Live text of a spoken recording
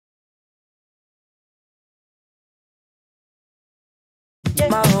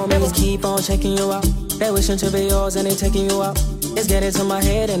My homies keep on checking you out. They wishing to be yours and they taking you out. It's getting to my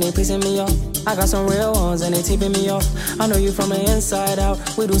head and they pissing me off. I got some real ones and they tipping me off. I know you from the inside out.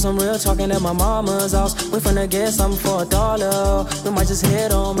 We do some real talking at my mama's house. We finna get something for $1. We might just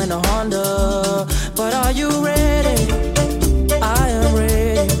hit home in a Honda. But are you ready? I am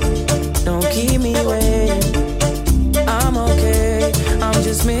ready. Don't keep me waiting. I'm okay. I'm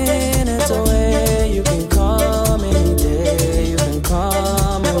just minutes away. You can come any day. You can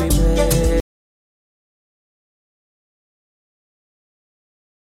come and we play.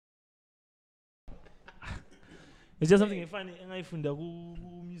 It's just something funny engayifunda ku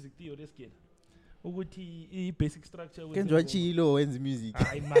music theory esikele ukuthi I basic structure kenziwa chilo wenza music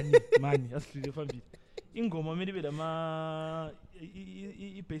hayi money asidlule phambili ingoma mele ibe lama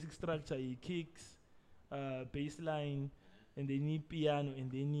I basic structure I kicks bass line and then piano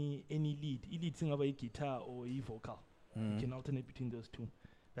and then any lead I-lead singaba i-guitar or i-vocal you can alternate between those two.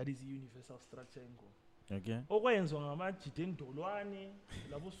 That is the universal structure engoma. Okay. Okwenzwa ngamajide endolwane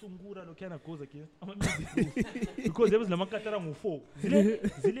labo sungura lokhana goes against ama music because there was lamakatara ngo4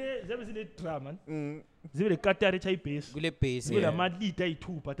 zile drum man zibe le katara echa bass kule bass zibe lama lead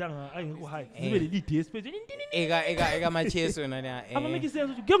ayi2 but angekho high zibe le lead especially eka macheso na ama make sense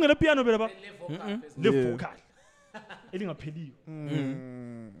ukuthi kuyongena piano phela ba le vocal elingapheliyo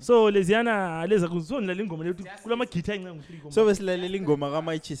so leziyana leza kuzona lengoma lethu kulama guitar incenga ngo3 ngoma so besilalela ingoma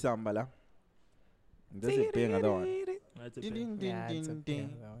kama ichisamba la. That's a bang that one. That's a Ding ding ding.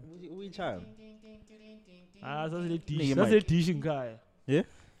 Which one? That's a dish. That's a dish guy. Yeah?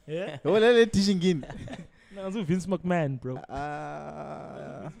 Yeah? Oh, that's a dish again. That's Vince McMahon, bro.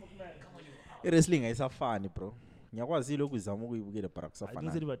 Wrestling is a funny, bro. Nyakwazi lokuzama ukuyibukela para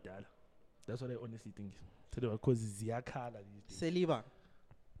kusafana. That's what I honestly think. Because ziyakhala these days. Seliva.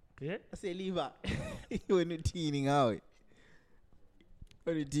 Yeah? Seliva. When you teeing out.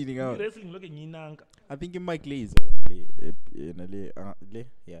 What are you teeing out? Wrestling look nginanka. I think Mike Lee is off.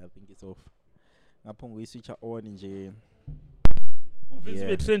 Yeah, I think it's off. Ngapho ngiyiswitcha on nje. Uvince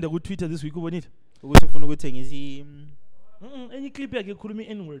be trend ku Twitter this week ubonile. Ukuthi ufuna ukuthengisa any clip yakhe ekhuluma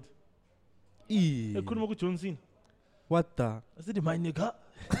N word. Ekhuluma ku John Cena. What the? I said my nigga.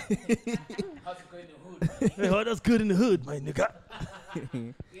 How's it going in the hood? Hey, how that's good in the hood, my nigga.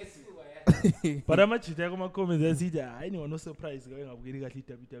 But I'm actually taking my comments and see that anyone no surprise going up getting at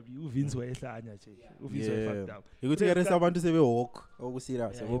WWE. Vince wayehlanya nje. Vince wayefucked up. Ukuthi ngeresa abantu sebe walk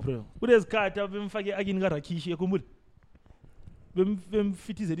okuserious bro. Kudezi khathi abemfake akini ka Rakishi ekhumbula.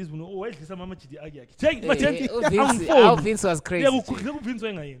 Bemfitize izibunu wayedlisa mama GD akhe. Check Vince was crazy. Yeah, Vince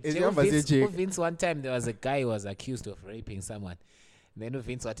wayengayenzi. Vince one time there was a guy who was accused of raping someone. Then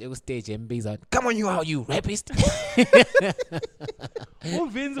Vince was on stage and he's like, "Come on, you rapist!"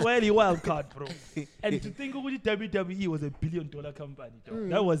 Vince was a wild card, bro. And to think of WWE was $1 billion company,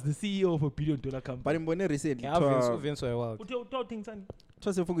 that was the CEO of $1 billion company. But in Bonne recently, Vince was wild. What things are?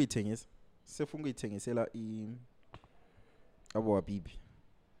 So sefunga ithengisela abo wabibi.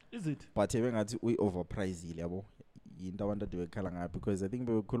 Is it? But even ngathi we overpriced yabo. Into abantu bekhala ngayo because I think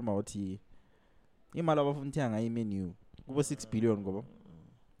bekhuluma ukuthi imali abafuna uthenga i-menu kubo 6 billion ngoba.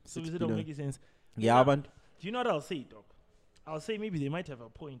 So it don't make sense. Yeah, but do you know what I'll say, dog? I'll say maybe they might have a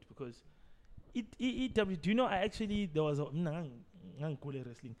point because do you know there was a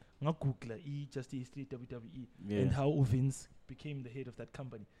wrestling Google just history WWE and how Vince became the head of that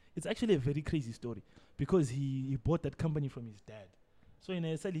company. It's actually a very crazy story because he bought that company from his dad. So in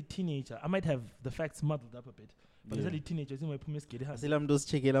a silly teenager, I might have the facts muddled up a bit, but as a teenager, I promise get it. Silam those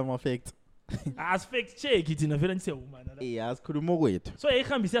checkela ma facts. As facts check it in a very woman. Yeah, askulumo kwethu. So I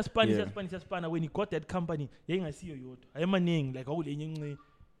can't be Spanish when he got that company, I see you. I am a name like all in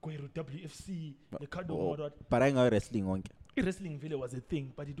WFC, the Kado. But I know wrestling on. Wrestling really was a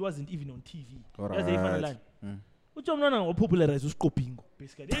thing, but it wasn't even on TV. That's a fun line. Which I'm not popularized scoping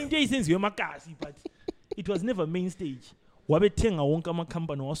basically. In sense you're makasi, but it was never main stage. Wabetenga wonka ma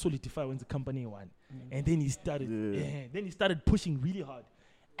company was solidify when the company won. And then he started pushing really hard.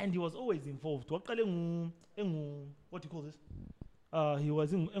 And he was always involved. What do you call this? He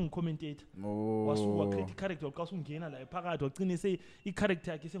was in commentator. Was a critical character because like Pagad say he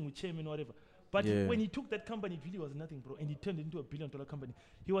character chairman or whatever. But when he took that company, it really was nothing, bro. And he turned it into $1 billion company.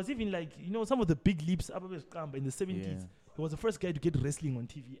 He was even like, some of the big leaps in the 70s. He was the first guy to get wrestling on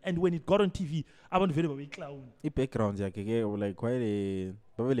TV. And when it got on TV, I want to very clown. The background, like quite a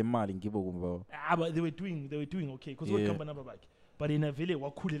but they were doing okay because what company back. But in a village,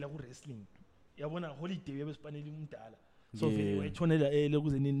 what cool wrestling. I want a holiday. We were spending so I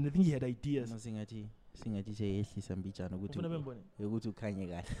think he had ideas.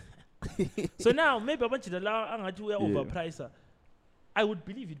 So now maybe I want you to allow overpricer. I would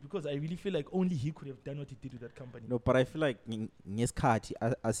believe it because I really feel like only he could have done what he did with that company. No, but I feel like ngesikhathi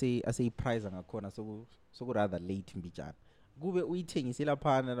ase price ngakhona so rather late mbijana. Kube uyithengise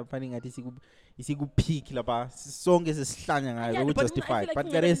lapha ngathi isikupeak lapha sonke sesihlanya ngayo but justify. But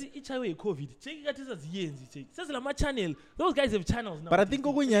there guys, is HIV COVID. Check ngathi saziyenzi check. Sasilama channel. Those guys have channels now. But I think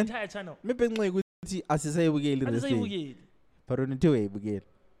the entire channel. maybe nxa ukuthi asisayibukeli wrestling. Asisayibukeli. But unithe uyayibukela.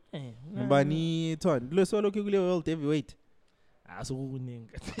 Ngibani Thon lo solo kule world heavyweight. So kuningi.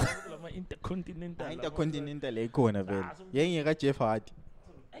 Lama intercontinental. Intercontinental ekhona vele. Yengeka Jeff Hardy.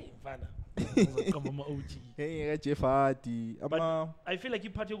 Hey mfana. Ngoma OG. Yengeka Jeff Hardy. But I feel like you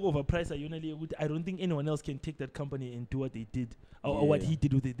part overpriced ayona I don't think anyone else can take that company and do what they did or what he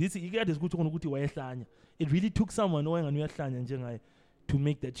did with it. This you got this good ukuthi wayehlanya. It really took someone owengani uyahlanya njengaye to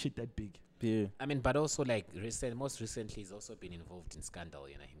make that shit that big. Yeah. I mean, but also like most recently he's also been involved in scandal,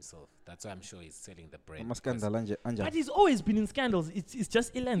 himself. That's why I'm sure he's selling the brand. But he's always been in scandals. It's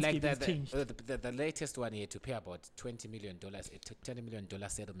just a landscape like has changed. The latest one he had to pay about $20 million, $20 million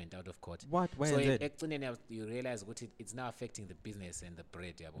settlement out of court. What? Why so is that? You realize what it's now affecting the business and the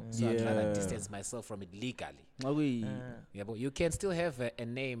bread. So I'd rather distance myself from it legally. You can still have a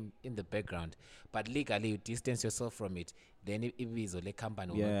name in the background, but legally you distance yourself from it. Then if the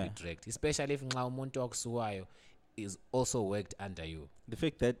company will not be dragged, especially if umuntu okusuwayo is also worked under you. The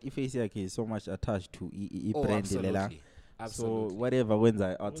fact that if is so much attached to brand absolutely. So whatever wins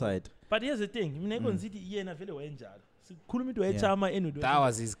outside. But here's the thing, that was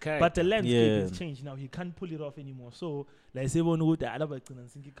his character. But the landscape has changed now. He can't pull it off anymore. So like say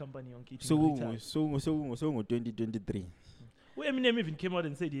company on so 2023. Well, Eminem even came out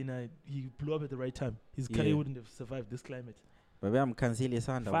and said he blew up at the right time. His career wouldn't have survived this climate. But I'm canceling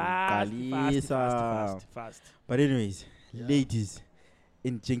fast. But anyways, ladies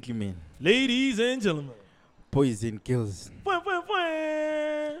and gentlemen. Ladies and gentlemen. Boys and girls.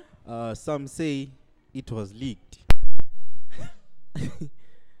 Some say it was leaked.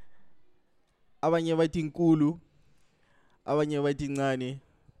 Abanye bathi nkulu. Abanye bathi ncane.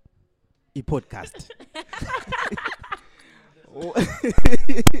 I-podcast.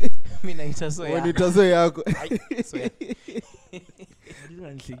 Mina ngithaso yakho. Ngithaso yakho.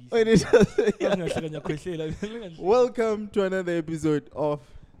 Welcome to another episode of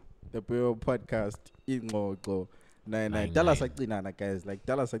the ByoPodcast. Ingxoxo 99. Dala sagcinana guys, like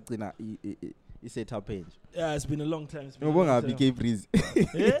dala sagcina i-setup page. Yeah, it's been a long time. Ubongapi K-Breeze?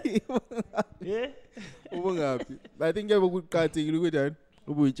 Yeah. Ubongapi? I think yabokuqhathekile ukuthi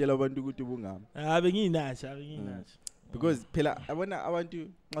ubuyitshela abantu ukuthi ubungami. Benginasha. Because phela abona abantu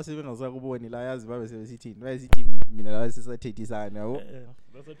nxa sebengasakuboni la yazi babe sebesithini bayisithi mina la sesathethisana yabo.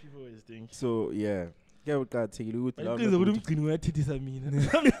 That's what people always think. So yeah, kuyabuqhathekile ukuthi la ukuthi umgcini uyathethisa mina.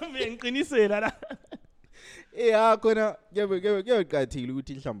 Ngiqinisela la. Khona kuyabuqhathekile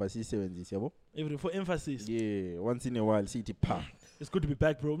ukuthi ihlamba sisebenzise yabo. Every for emphasis. Yeah, once in a while sithi pa. It's good to be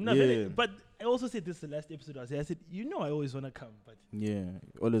back, bro. Yeah. But I also said this the last episode. I said, I always want to come. But yeah,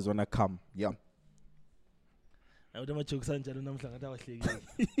 always want to come. Yeah.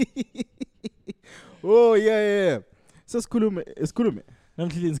 Oh yeah. So sikhulume.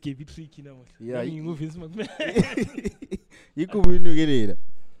 Namhlanje ngibe tricky namuhla. Yeah. Ngimuve isimake. Yikubunukelela.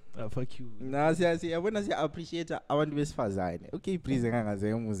 Fuck you. Na siyabona siya appreciate abantu besifazane. Okay, please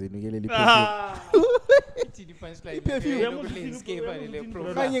ngangaze umuze nukelela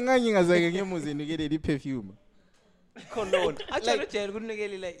perfume. Kanye ngazake ngemuze nukelela perfume. Cologne. Actually ujayele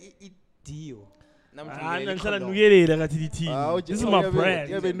kunukelela idio. Namhlanje nukelela ngathi lithi. This is my brand.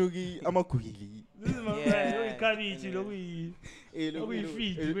 Yabe nuki amagwili. This is my brand. Lokuyikhabithi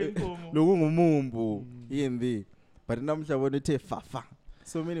lokuyifeed kwenkomo. Lokungumumbu yembi. But namhla bona uthe fafa.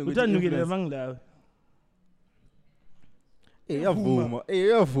 So many good. Utanukele mangilawe.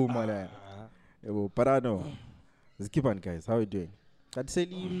 Yavuma la. Yebo, parano. Let's keep on guys. How are you doing? That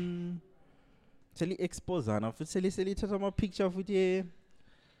seli expose ana futhi seli thatha ama picture futhi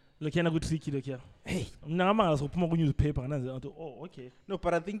look yana ku tricky look here. Hey, mina ngamanga sokuphuma ku newspaper nganaze oh okay. No,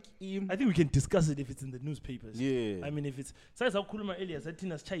 but I think we can discuss it if it's in the newspapers. Yeah. I mean if it's size akukhuluma earlier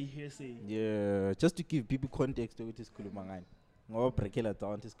sathina sichayi hearsay. Yeah, just to give people context ukuthi sikhuluma ngani. Ngoba breakela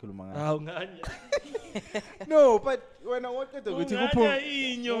down sikhuluma ngani. Ngani. No, but when I wanted to ukuthi kuphuma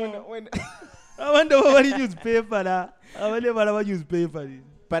when abantu abali newspaper la abale bala newspaper.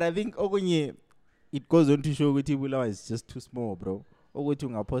 But I think okunye it goes on to show ukuthi Bulawa is just too small, bro. Ukuthi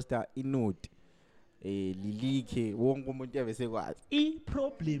ungaposta inote lilike wonke umuntu yabese kwazi.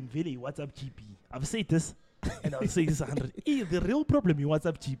 Problem vele WhatsApp GP. I've said this and I'll say this 100. The real problem in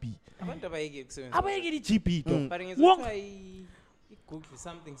WhatsApp GP. Abantu abayeke kusebenza. Abayeke GP. But ngizothiwa Google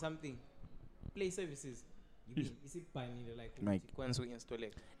something play services. isibhanile like Mike. kwenza uinstall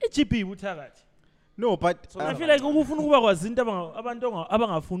i-GP uthakathi. No, but I feel like ukufuna ukuba kwazi into abantu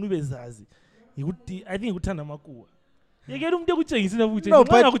abangafuni ubezazi. Ukuthi I think ukuthanda amakuwa. Yekela umuntu ekutshengisile futhi No,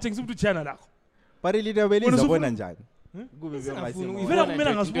 nxa but- kutshengisa ukuthi uchana lakho. but ilina belizabona njani? Kube Singafuni Vela Ubona kumele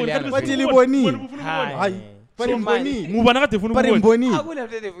nje ngasiboni into Bathi leyana. libonile. Hayi. Hayi. Bari mboni. Ngubani kade ufuna Bari ukubona? mboni. akula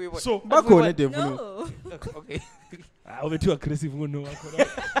mthetho uyibona So Bakhona defuna. No. okay ubethu aggressive ngono wakho.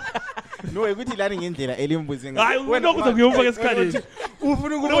 No, ukuthi lani ngendlela elimbuzi Hayi umuntu kuze kuyofaka esikhaleni.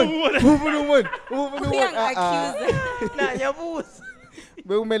 Ufuna ukubona. Ufuna ukubona. Ufuna ukubona. Uyangi-accuse. na ngiyabuza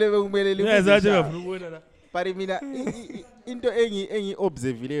Bekumele Yazathi bafuna ukubona la. But mina into engi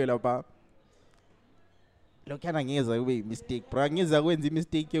observeeleyo lapha lokhana ngeza kube mistake bro ngeza kwenza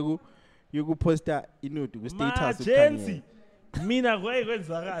mistake yokuposta inude ku status Majensi. Mina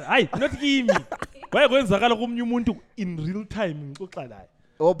kwayikwenzakala. Hayi not kimi. Kwayikwenzakala komunye umuntu in real time ngixoxa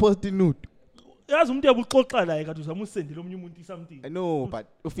naye. post inude. Yazi umuntu yabuxoxa naye kathi uzamusendela omunye umuntu something. I know but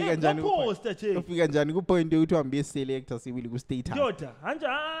ufika njani Posta che. ufika njani ku point yokuthi uhambe selector sibili ku status. Ndoda, hanje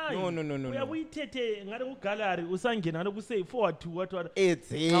hayi. No. Uyabuyithethe ngale ku gallery usangena ngale ku say forward to what.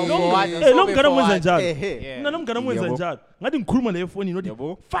 It's Lo mngane mwenza njalo. ehe. Mina nomngane mwenza Yabo. njalo. Ngathi ngikhuluma le phone nothi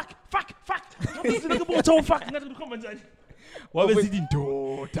Yabo. fuck. Ngathi sinike botho fuck ngathi ukhomba njani. Wabe sithi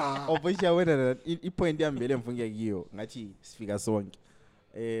ndoda. Obviously wena ipoint yambele mfunge kiyo ngathi sifika sonke.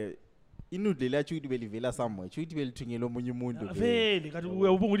 Inude lathi ukuthi belivela somewhere. Ukuthi belithunyela omunye umuntu. Vele kathi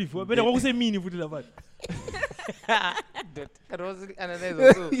uyabonga ukuthi vele kwakusemini futhi lapha. kanti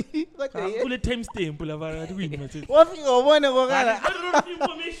wasi-analyze so Kule timestamp lapha ngathi kuyini manje. Wafika ubone kokala. I don't know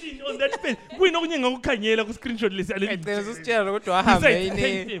information on that page. Kuyini okunye ngakukhangela ku screenshot lesi ale. ngicela usitshela ukuthi wahambe Besides the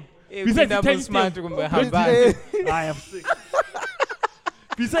yini timestamp. Besides the Windows smart timestamp. kumbe hambani I am sick.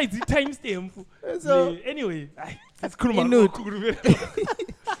 Besides the timestamp. So- Anyway, sikhuluma Inude. kakhulu.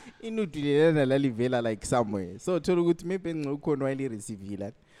 Inude lena lalivela like somewhere. So thola ukuthi maybe ngikukhona wayeli receive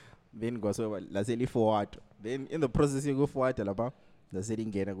la. Then kwaso laseli forward. Then in the process you go forward lapha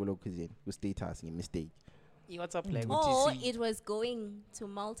laselingena kulokho izini ku status nge mistake. i-whatsapp like Or ukuthi it was going to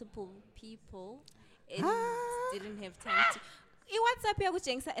multiple people and didn't have time to. WhatsApp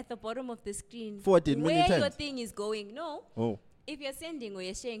yakutshengisa at the bottom of the screen Forwarded many where your times. thing is going. No. Oh. If you're sending or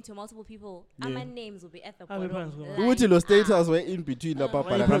you're sharing to multiple people, Yeah. our names will be at the Abe bottom. phansi kwa- Like, Ukuthi lo status were in between lapha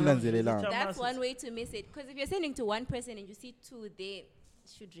bhala kamnanzelelanga. that's one way to miss it. Because if you're sending to one person and you see two, they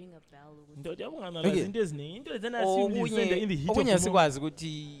should ring a bell. Ndoda yabungana Okay. izinto eziningi. Into lezana sisenda in the heat of okunye the moment. sikwazi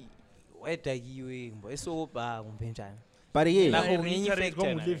ukuthi wedakiwe mbo esoba kumbe njani But yeah, La- I ngenye reiterate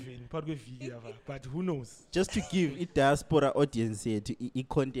i-factor nayo. kwamu-11 phakathi kweviki lapha, but who knows. just to give diaspora audience yethu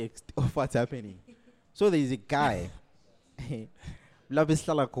context of what's happening. So there is a guy lapho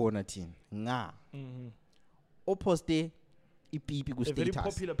esihlala khona thina nga oposte ipipi ku A very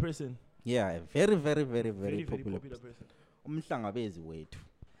status. popular person. Yeah, a very Very popular. person. Umhlangabezi wethu.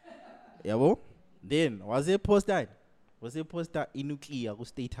 Yabo? Then was posta inuclear ku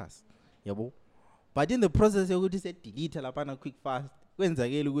status. Yabo? But in the process yokuthi se delete lapha na quick fast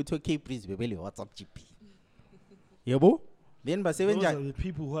kwenzakela ukuthi okay please bebele WhatsApp GP. Yabo? Then Those basebenza are the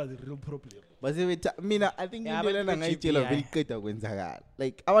people who are the real problem. basebetha mina I think Yeah, into lena abantu ngayitshela be-GP, beliqeda kwenzakala.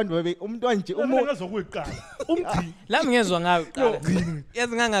 Like abantu babe umntwana nje Mina ngazokuyiqala. Umgcini. lami ngezwa ngayo kuqala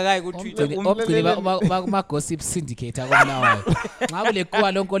yazi ngangakayi ku-twitter Omgcini kuma-gossip syndicate akobulawayo. Nxa kule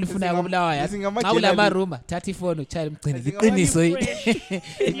kuwa lonke olifunayo kobulawayo. Nxa kula maruma, thatha ifoni uchayela umgcini. Liqiniso yini?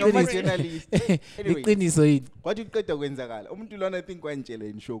 ngama-journalist. Anyway, Liqiniso yini? wathi uqeda kwenzakala. Umuntu lona I think wantshela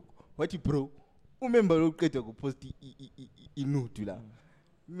in shock. Wathi bro, umember loqeda kupost inude la.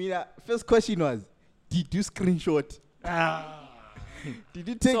 Mina first question was, did you screenshot? Did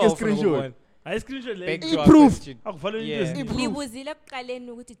you take a screenshot? I screenshot le. Back to our I-proof. question. Akufanele into Yeah. eziningi. Libuzile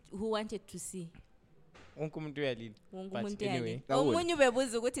kuqaleni ukuthi who wanted to see. wonke umuntu uyalila Wonke But umuntu anyway, yani. that would- Omunye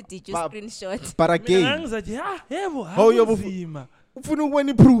ubebuza ukuthi did you Ba- screenshot? But Mina again, ngangizathi yebo How you hakunzima. ufuna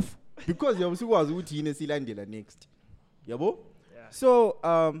ukubona iproof because yabo sikwazi ukuthi yini esilandela next. Yabo? Yeah. So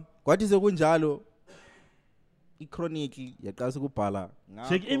kwathi sekunjalo i-chronicle yaqala ukubhala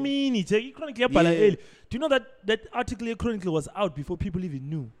Check ngakho. emini, check i-chronicle yabhala Yeah. early. Do you know that article ye-chronicle was out before people even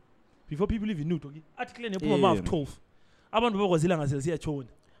knew? Before people even knew, Toki. Article nephuma Yeah. ma 12. Abantu bakwazila ngasel siyatshona.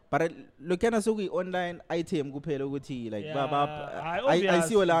 But lokhana sokuyi-online item kuphela ukuthi like Yeah, obvious.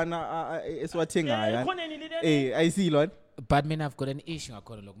 ayisiyo lana esiwathengayo. Khoneni le Ayisiyo lona. But man, I've got an issue.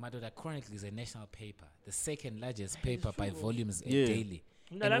 Look, Madoda Chronicle is a national paper, the second largest paper by volumes Yeah. daily.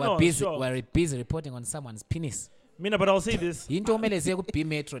 No, And no, sure. we're busy reporting on someone's penis. Mina, but I'll say this. Into omele ziye ku B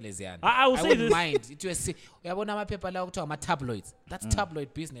Metro leziyana. I will say wouldn't this. mind. It was uyabona amaphepha lawo kuthiwa ama-tabloids. That's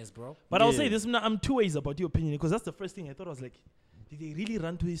tabloid business, bro. But I'll Yeah. say this, I'm two ways about your opinion because that's the first thing I thought. I was like, did they really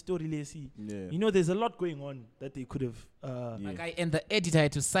run to his story, Lacey? Yeah. You know, there's a lot going on that they could have. And the editor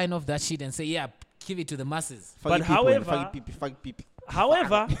had to sign off that shit and say, yeah, give it to the masses. But however, fuck people.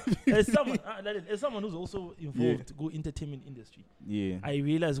 However, as someone who's also involved to go entertainment industry, I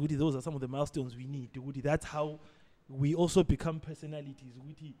realize Woody, those are some of the milestones we need. Woody, that's how we also become personalities.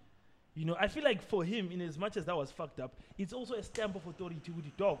 Woody, you know, I feel like for him, in as much as that was fucked up, it's also a stamp of authority.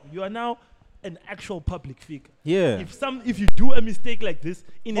 Woody, dog, you are now an actual public figure. Yeah. If you do a mistake like this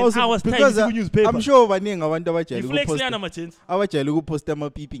in an hour's time, because in newspaper, I'm sure baningi abantu abajayele ukuposta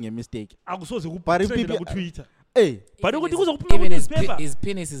ama-pipi nge-mistake. But people Twitter. Hey, But Even his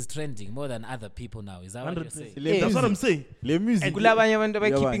penis is trending more than other people now. Is that what you're saying? That's what I'm saying. le music kulabanye abantu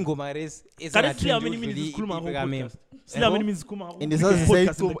abakhipha ingoma res See how many minutes sikhuluma ngoko-podcast. See how many minutes sikhuluma and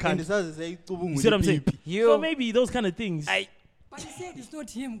ngoko-podcast. sayicubu See what I'm saying? Yo. So maybe those kind of things. But he said it's not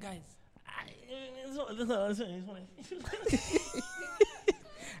him, guys.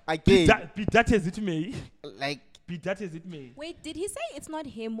 again Be that as it may. like Be that as it may. Wait, did he say it's not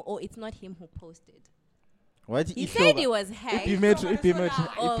him or it's not him who posted? what He said he was hacked.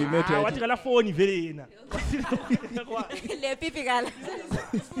 Wathi kala phone vele yena. Le pipi gala.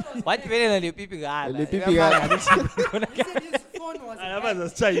 wathi vele nale pipi gala Le pipi gala. He said his phone was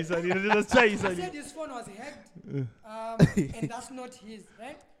hacked. He said his phone was hacked, and that's not his,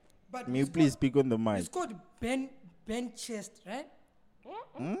 right? But may you it's please called- speak on the It's mic. called Ben Chest, right?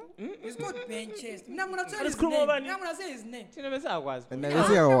 It's called Ben Chest. I'm gonna say his Let's name. come over. I'm gonna say his name. thina besakwazi And I'm then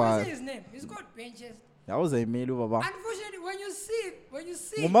gonna say his name. It's called Ben Chest. that was a mail baba Unfortunately, when you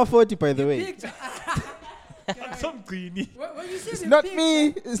see nguma 40 by the way. picture, Something. when you see It's the not picture, me,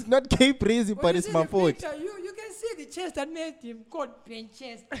 it's not K Breezy, when but you it's see my the fault. picture, you can see the chest that made him called Ben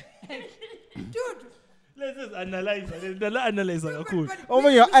Chest. Dude, Let's just analyze kakhulu.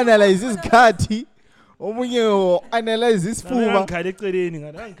 Omunye analyze isikhathi, omunye analyze isifuba. Ngikhali eceleni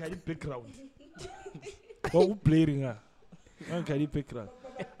ngana ngikhali background. Blaring ngikhali background.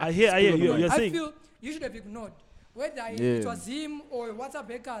 I hear you're I saying feel you should have ignored whether it Yeah. was him or WhatsApp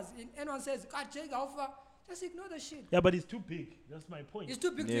hackers. Anyone says, God, check Alpha, just ignore the shit. yeah, but it's too big. That's my point. It's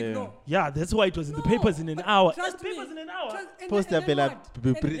too big to Yeah. ignore. Yeah, that's why it was in the No, papers in an but hour. trust It's papers me, in an hour. Post and then appella what? b-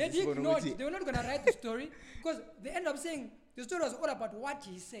 And b- they b- ignored. b- They were not going to write the story because they end up saying the story was all about what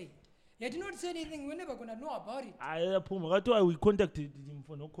he said. He did not say anything. We're never going to know about it. That's why we contacted him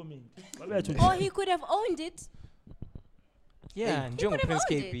for no comment. Or he could have owned it. yeah He njengo could have Prince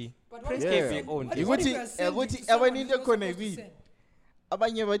owned KB But Prince Yeah. KB owned what it. if Ukuthi- you are sending ukuthi to someone abantu you're not khona supposed to hivi. send?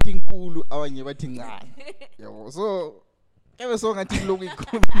 Abanye bathi nkulu, abanye bathi ncane. Yabo, so ebe so ngathi lokhu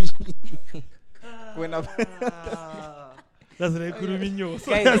ikhuluma. Wena That's like Kuruminyo.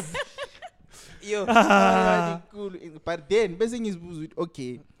 Guys, yo but then bese ngizibuza ukuthi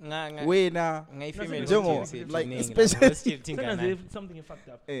okay nga wena ngayi-female Njengo, audience like, eziningi especially- lapho sithi Sometimes nganani. something fucked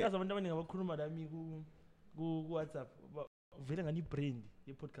up. Eh. That's abantu abaningi abakhuluma lami ku WhatsApp. Vele ngani brand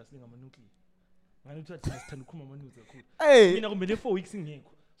ye podcast ngama nuclear. Ngani uthi thina sithanda ukukhuluma ama news kakhulu. hey Mina kumbe 4 weeks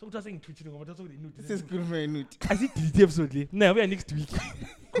ngekho. Sokuthi sengithuthile ngoba thatha sokule news. sesikhuluma inuti. Asidelete episode le. Mina yabuya next week.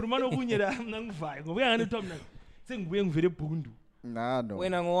 Khuluma nokunye la mina ngivayo ngoba ngani uthi mina sengibuye ngivele eBhundu. No.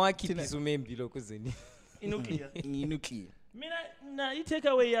 wena ngowakhiphisa umembi lokho zeni Inuclear. Nginuclear. Mina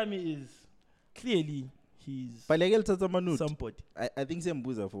i-takeaway yami is clearly he's Baleke lithatha amanuti. somebody. I think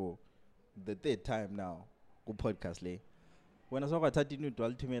sembuza for the third time now ku podcast le. Wena sokathatha inuti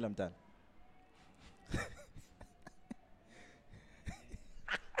walithumela mntana.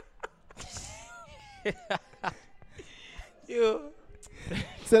 yo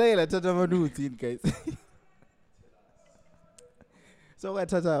Seleke lathatha amanuti guys.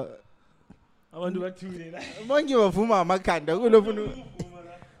 Sokathatha Abantu bathule la. manje bavuma amakhanda kulofuna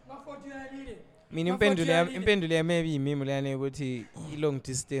Unfortunately, mina impendulo yami ebiyimimo leyana ukuthi i-long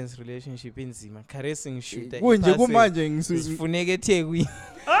distance relationship inzima caressing shooter kunje kumanje sifuneka eThekwini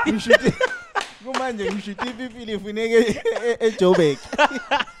ngishuti kumanje ngishuti ipipili ifuneke eJoburg.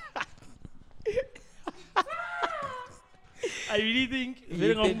 I really think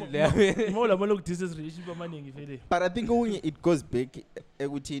Impendulo yami. more la long distance relationship amaningi vele. But I think okunye it goes back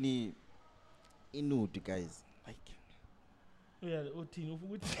ekuthini inuti guys. Like Yeah, uthini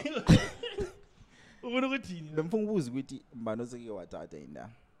ukuthi ubona ukuthini. bemfuna ukubuza ukuthi mbano seke wathatha indaba.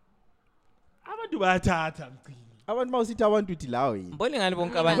 Abantu bayathatha mcini. Abantu mawusithi abantu uthi lawo yini. mbona ngani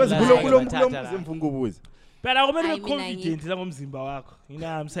bonke abantu Because la kulo bathatha mbuzo la. emfuna ukubuza. Phela kumele Hayi, ube mina confident la ngomzimba wakho. You know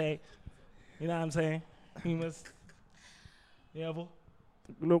what I'm saying? You know what I'm saying? You must yabo.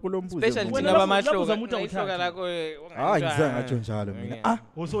 Kulo mbuzo. especially Wena thina lapho bamahloka uzama ukuthi ihloka awuthathe. lakho Hayi ngizange ngatsho njalo mina.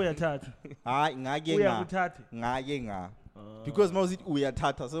 Also uyathatha. Hayi ngake nga. Uyakuthatha. Ngake nga. Because mawusithi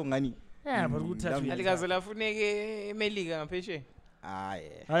uyathatha so ngani Yeah, but ukuthatha. alikaze lafuneke emelika ngaphesheya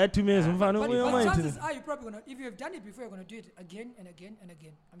yeah. ayathumeza umfana But uyama chances are you probably gonna, if you have done it before, you're gonna do it again and again and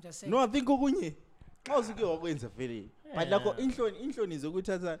again. I'm just saying. No, I think okunye xa usuke wakwenza vele but lakho inhloni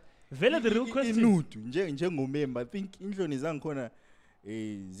zokuthatha vele the real question inudu njengomember I think inhloni zangikhona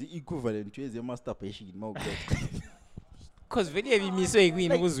zi-equivalent to eze-masturbation mawuqeda because vele yabimiswe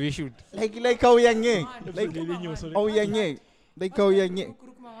yikwini ukuze uyishoot like awuyangeke awuyangeke like awuyangeke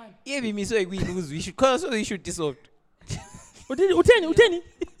yabimiswe yikwini ukuze uyishoot because uyishoot isoft utheni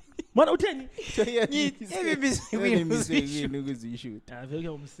mana utheni yabimiswe yikwini ukuze uyishoot vele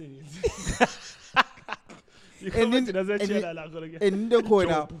umsebenzi into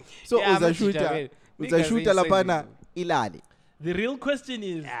khona so uzashuta laphana ilale. The real question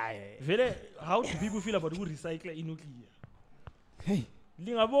is vele how do people feel about recycle inuclear? Hey,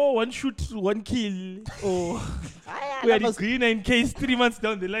 lingabo one shoot one kill or we are the green in case 3 months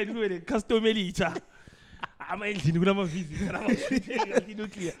down the line we the custom elita ama endlini kunama visits ama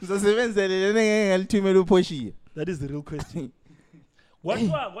inuclear uzasebenzele lene ngalithumela uphoshiye. That is the real question.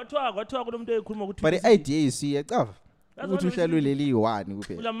 Kwathiwa kunomuntu ekhuluma ukuthi but the idea is iyacava ukuthi uhlaluleli yi1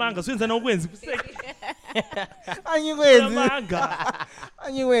 kuphela ulamanga soyenza nokwenza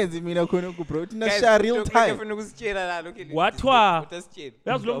anyikwenzi mina khona ku bro thina share real time ufuna ukusitshela la lokho Wathiwa utasitshela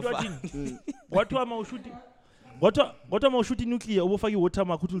yazi lo muntu wathini kwathiwa mawushuti nuclear ubofaka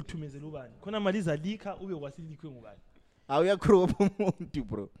iwatermark ukuthi ulithumezele ubani khona mali izalika ube kwasilikwe ngubani awuyakhropa umuntu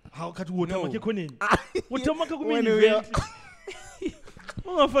bro how khathi watermark ekhoneni watermark kumini event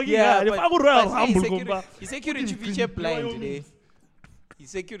ungafaki ngale faka uroyal humble ngomba i-security feature blind le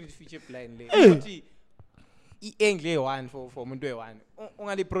i-security feature blind le ukuthi i-angle e1 for umuntu we1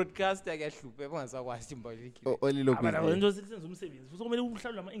 ungali broadcaster kuyahlupa ungasakwazi imbaleki olilo abana wento sisenza umsebenzi futhi kumele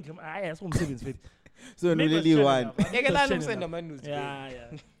uhlawule ama angle hayi asomsebenzi futhi so noleli 1 yekelana ukusenda ama news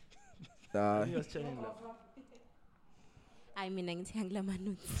yeah just channel I mean ngithanga la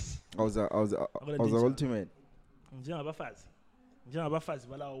manuts. awuza ultimate njengabafazi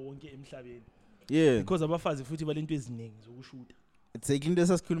balawo wonke emhlabeni yeah because abafazi futhi balento eziningi zokushuta it's like into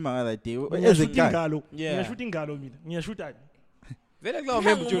esasikhuluma ngala day ngiyashuta ingalo ngiyashuta ingalo mina ngiyashuta vele kulo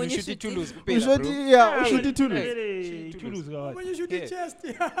member John shoot ithuluzi kuphela ushuti yeah ushuti ithuluzi ithuluzi kawa When you shoot the chest.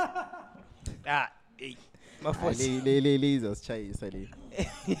 mafosi lasers chayisa le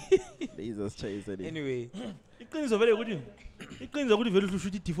anyway iqiniso vele ukuthi vele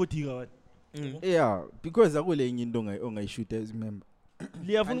ushuta i-D40 kawa yeah because akule enye into ongayishoot as member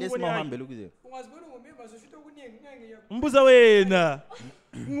liyafuna unless ukubona mahambela ukuze Ungazibona ngomember ushuta okuningi ngeke yakho. mbuza wena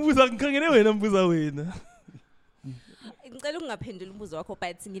ngikhangene wena mbuza wena Ngicela ungaphendula umbuzo wakho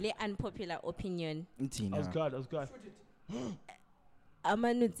but ngile unpopular opinion. ngithina I was glad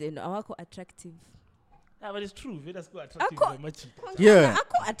Amanuts eno awakho attractive. yeah but it's true vele asikho attractive much yeah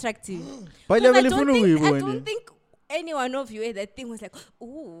Akho attractive. but Because lefuna I ukuyibona don't think any one of you that thing was like,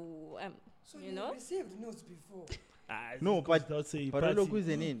 ooh, So you know. received notes before. No, but don't say but lokhu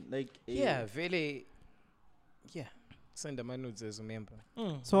ize nini like yeah vele yeah send ama news as a member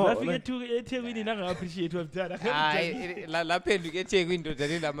So, lafike like- to eThekwini nanga appreciate wabudala hayi laphenduka eThekwini indoda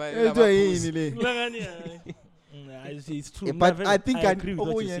le etwa yini le ngani it's true but I think I agree with what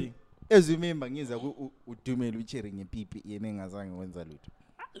you're okunye saying. ezimember ngiza udumela ucherry ngepipi yena engazange wenza lutho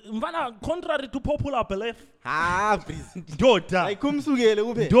mfana contrary to popular belief please ndoda like kumsukele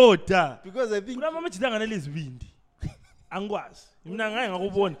kuphela ndoda because I think kulama amajita ngalezibindi angikwazi mina ngake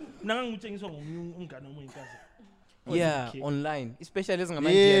ngakubona mina ngangitshengiswa ngumngane omunye inkazi yeah Okay. online especially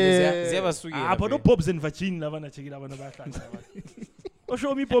ezingama Yeah. ndiyane ziyabasukela apha no Bobs and Virgin labana chekile abantu abahlanga abantu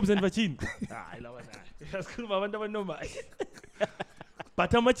show me Bobs and Virgin hayi labana yasikhuluma abantu abanomali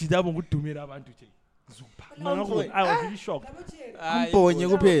but amajita abo ngudumela abantu nje zupha ngakubona I was really shocked Umbonye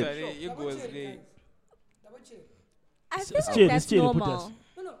kuphela. igozi le Double check. I feel Still- like that's still put normal. us.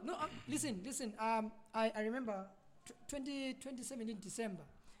 No. Listen. I remember 2017 December.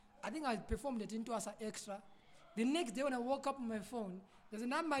 I think I performed it into Asa Extra. The next day when I woke up on my phone, there's a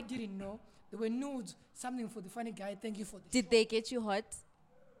number I didn't know. There were nudes, something for the funny guy. Thank you for this. Did they get you hot?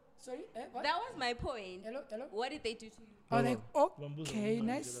 Sorry? What? That was my point. Hello? What did they do to you? I was like, Bambuza okay,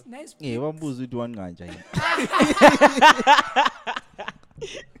 umntwana nice. yeah wambuza ukuthi wanganja yini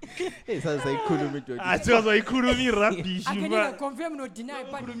sasa ikhuluma into ayikhulumi rubbish I can man. neither confirm nor deny,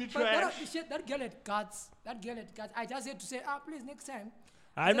 but Kurumi what trash. appreciate that girl had guts. I just had to say, please next time.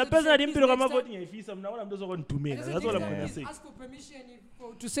 hayi mna personally impilo kamavoti ngiyayifisa mna wona mntu ozokondidumela that's all I'm gonna say Ask for permission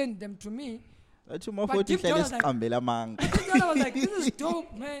to send them to me. athi umafoti ihlale siqambela amanga Deep down I was like, this is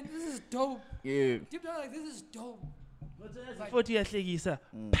dope, man. This is dope. yeah Deep down I was like, this is dope. futhi iyahlekisa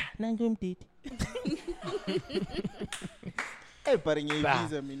nange umdidi but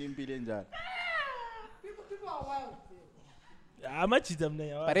ngiyibiza mina impilo enjalo People are wild. amajita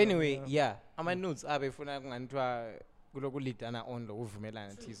mina But anyway, yeah, ama-nudes abefuna kunganithiwa kulokulidana on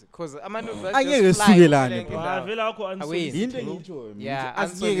lokuvumelana thize because ama-nudes Angeke sukelane, bro. vela wakho Away. Into engitsho Yeah,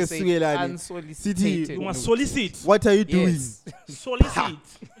 asingeke sikelane. unsolicited. you must solicit What are you doing? Yes. solicit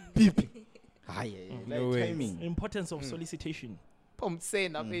Pipi. Hayi, No like way. timing. importance of solicitation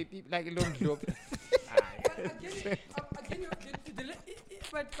Pomsena baby like a long job.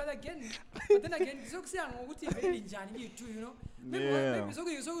 But then again, sokusiya ngokuthi vele njani you you know. Yeah.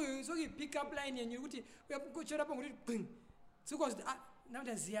 Maybe so pick up line and ukuthi uyakutsho lapho ngokuthi qing. Because now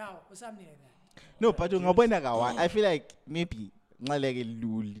there's yawo or something like that. No, but ungabona kawan. I feel like maybe ngaleke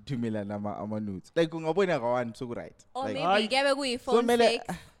luli thumelana ama-nudes. Like ungabona kawan so right. Or Like, maybe kuyabe kuyi-phone mele-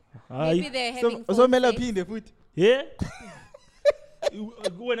 sex. Maybe they're having so phone mele sex. aphinde futhi. yeah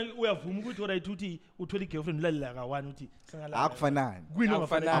wena uyavuma ukuthi right uthi uthola i-girlfriend ulalela ka-one uthi Akufanani.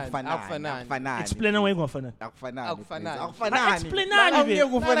 Akufanani. explain away kungafanani Akufanani. Akufanani. Akufanani. explainani Angeke vele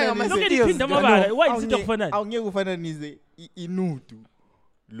kufananise. Look at iphinda amabala why is it akufanani Awungeke ufananise inudu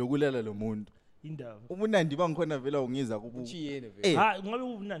lokulala lo muntu. indaba Ubunandi bangikhona vela ungiza kubu. Uchiyene vele. ha ngabe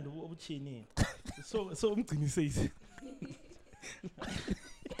ubunandi obuthini so umgcinise isi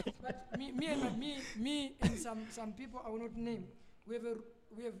But me and some people I will not name, we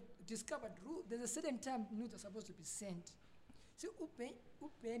have discovered there's a certain time nudes are supposed to be sent. See,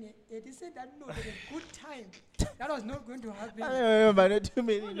 Upene, he said that no, at a good time. That was not going to happen. I remember not too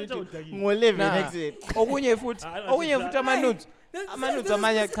many. Ngo11 Nah. next day. Okunye futhi ama-nudes. Ama-nudes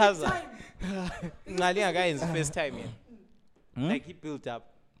amanye achaza. Time. Ngali akayenzi first time yena. Like he built up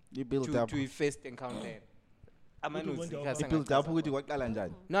You built up. to his first encounter. Ama-nudes He You built up ukuthi kwaqala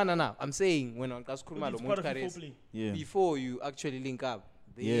njani? No. I'm saying when on kasikhuluma lo It's part muntu of the karesi foreplay. Yeah. before you actually link up,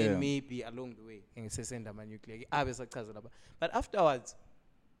 then Yeah. maybe along the way ngisesenda ama-nuclear abe sachaza lapha. But afterwards,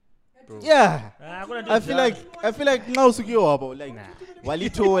 Yeah. kuna I feel like nxa usuke wabo like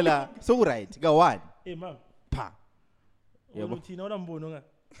walithola so right ka one hey mama pa. Yebo. uthina unambono nga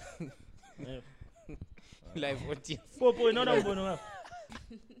live audience. popo wena unambono nga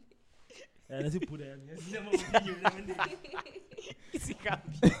nasiphuda yani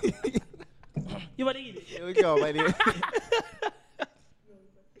Isikambi. ibalekile Uyawa bale.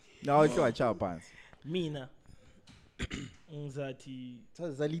 Nawo tshwa cha phansi. mina ngizathi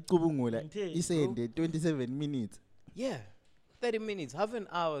Salicubungula Ngithe, isende 27 minutes. Yeah. 30 minutes, half an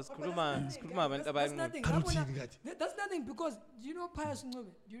hour, sikhuluma abantu That's abancane. nothing. That's nothing because do you know Pius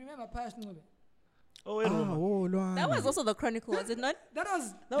Ncube? Do you remember Pius Ncube? oh wena That was also the Chronicle, was it not? That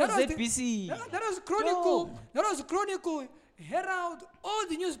was ZBC. That was Chronicle. That was Chronicle. Herald, all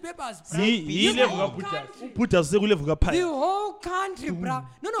the newspapers. bruh. yilevu kabhuda sekulevu The kaphaya whole country, bruh.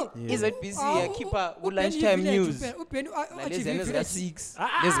 No. iZBC yakhipha ku-lunchtime news. Nalezi ezika-6,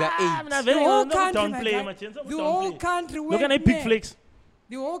 nezika-8. mina The vele whole no country, downplay my ma guy. chenza The whole downplay country look went at big mad. flex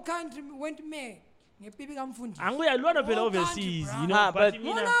The whole country went mad. Ngepipi kamfundisi. angiyalwana phela Whole overseas country, you bruh. know but but-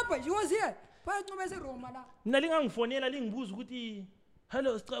 What mina happened? You was here. Pius Ncube eseRoma la. mina lingangifonela lingibuza ukuthi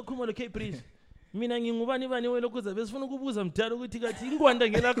hello sicela khuluma lo K-Breeze mina ngingubani welokhu zabe sifuna ukubuza mdala ukuthi kathi ingwanda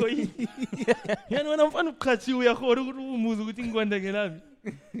ngelakho yini yani wena mfana uqhatshiwe uyahora ukuthi umuze ukuthi ingwanda ngelapi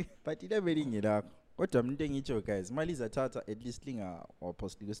But ila very ngilakho. Kodwa umuntu engitsho guys, mali izathatha at least linga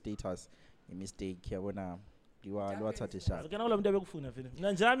post ku status mistake yabona liwathathe shaka. kana kula muntu abekufuna phela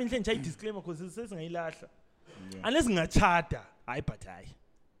mina njami inhle nje disclaimer because sesingayilahla unless ngachata hayi but hayi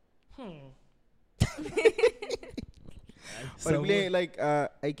But like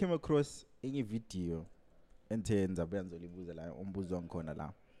I came across any video entenza benzo libuza la umbuzo wangikhona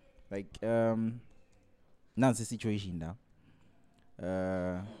la. Like nansi situation la.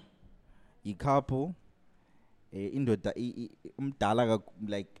 I couple indoda umdala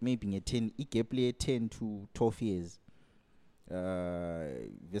like maybe nge10 igap le 10 to 12 years.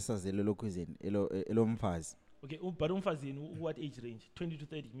 Versus elolokhuzeni elomfazi okay but umfazini what age range 20 to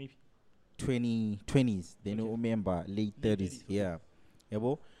 30 maybe 20s then Okay. umember late Late 30s 30s, okay. yeah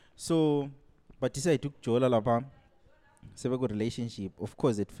yabo so but decide ukujola lapha sebe ku relationship of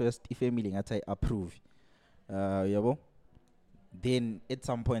course at first ifamily ngathi I approve yabo then at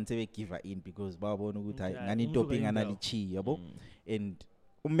some point sebe give her in because babona ukuthi hayi Yeah, ngani umuntu topping kayindawo. analichi yabo and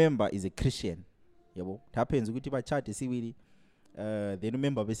umember is a Christian yabo it happens ukuthi bachate sibili then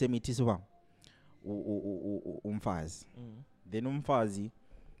umember bese mithi soba umfazi then umfazi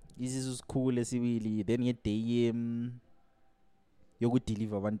isisu sikhule sibili then ngeday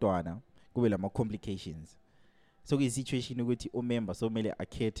yokudeliver abantwana kube lama complications so kuyi situation ukuthi umember so mele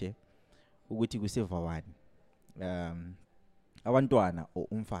akhethe ukuthi kuseva wani abantwana or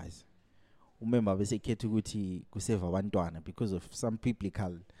umfazi umember bese ekhetha ukuthi kuseva abantwana because of some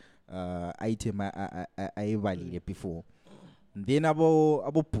biblical item ayibalile before then abo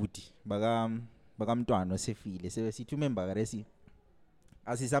bhuti bakamntwana osefile sithi umember karesi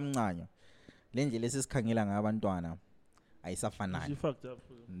asisamncanyo le ndlela esisikhangela ngabantwana ayisafanani. She fucked up.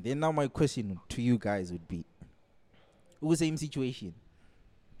 Then now my question to you guys would be same situation.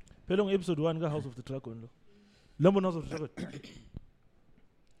 Phela episode 1 ka House of the Dragon lo. Lambo House of the Dragon.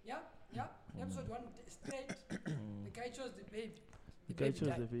 Yeah. Episode 1 straight. The guy chose the baby. The guy chose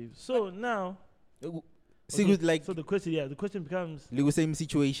died. the baby. So now See good like so the question becomes same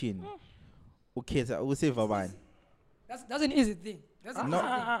situation. Okay, so I will say Vabani. That's an easy thing. That's an No,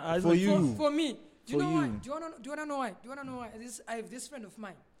 easy thing. for you. For me, do you For know why? you. Do you wanna know why? I have this friend of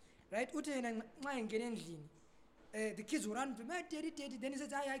mine, right? The kids will run to my daddy. Then he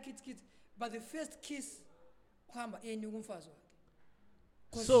says, "Hi, kids." But the first kiss,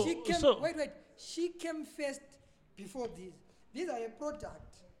 because So- she came. so- Wait. She came first before this. These are a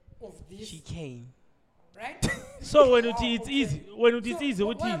product of this, She came. right? so when it's okay. easy, when it's So easy,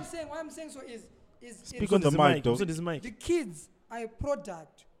 what what I'm is? saying, so is Speak on on the this mic, mic. dog. Speak on this mic. the kids are a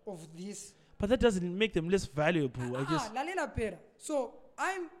product of this. But that doesn't make them less valuable, I guess. Lalela pera. So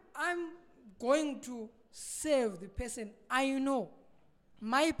I'm going to save the person I know.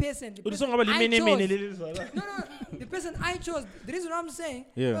 My person. The person I chose. No. The person I chose. The reason I'm saying.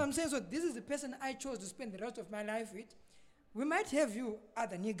 Yeah. I'm saying so. This is the person I chose to spend the rest of my life with. We might have you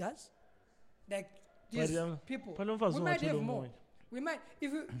other niggas, like these people. But don't We might have more. more. We might.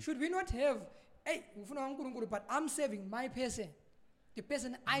 Should we not have? Hey, but I'm saving my person, the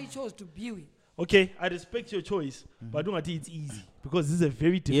person I chose to be with. Okay, I respect your choice, but I don't think it's easy because this is a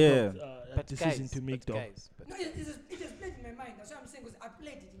very difficult But decision guys, to make, but dog. guys, but No, it has played in my mind. That's what I'm saying. Because I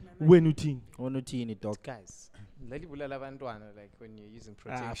played it in my mind. When you think, Onutini dog. guys, lalibulala abantwana, like when you're using for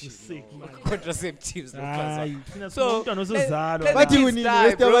protection sake, or man. contraceptives. So, let- But kids you need die,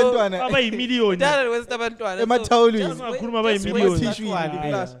 West bro. abantwana. million. Dad, waste abantwana. Emathawulini. Just Just wa- wakhuluma abayi just million. waste that Tissue one. in the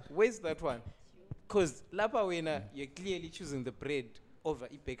glass. Waste that one. Because lapa wena, you're clearly choosing the bread over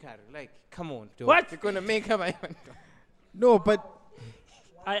a bakery. Like, come on, dog. What? You're gonna make her my man. No, but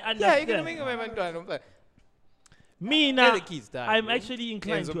I Yeah, understand. you're gonna make her my man. Me Let now, the kids die, I'm bro. actually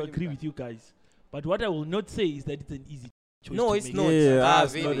inclined Yeah, to it's agree okay. with you guys. But what I will not say is that it's an easy choice. No, to it's make. not. Yeah,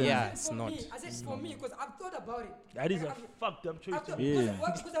 it's Really, not. yeah, it's For not. me, I said for me because I've thought about it. That is a I've- fucked up choice to I've make. Yeah.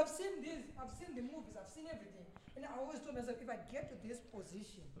 Because I've seen this, I've seen the movies, I've seen everything, and I always told myself if I get to this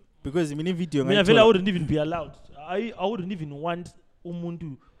position, because mini video I feel I wouldn't even be allowed. I wouldn't even want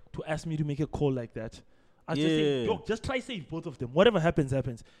Umuntu to ask me to make a call like that. I just say, Yeah. Doc, just try save both of them. Whatever happens,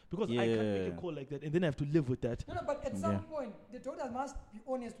 happens. Because I can't make Yeah. a call like that and then I have to live with that. no, but at some Yeah. point the doctors must be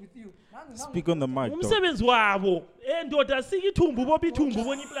honest with you. Speak on the mic, dog. Umsebenzi wabo endoda sikithumbu boba ithumbu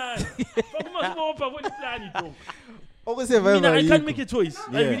bona iplan. Fakuma sibopha bona iplan dog. Mina, I can't make a choice.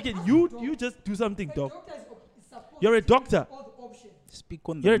 I Yeah. really can't. You just do something, The dog. doctor is supposed You're a to give doctor. all the options. Speak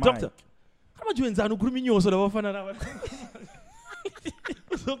on the You're a mic. doctor. How much you wenzani ukhuluma inyoso labafana laba?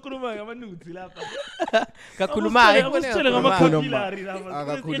 Uzokhuluma ngamanudzi lapha. Kakhulumayo. Akusitshele Kakhuluma. ngama-capillary laba.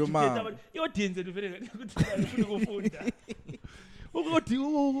 Akakhuluma. Educate abantu. I-audience yethu vele ukuthi ayifuni ukufunda. Ukuthi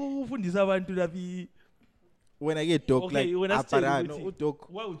ufundisa abantu lapha. When I get dog Okay, like when I say aparano, ukuthi, udog.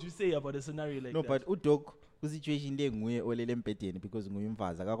 what would you say about a scenario like No, that? but udog ku-situation le nguye olele embhedeni because nguye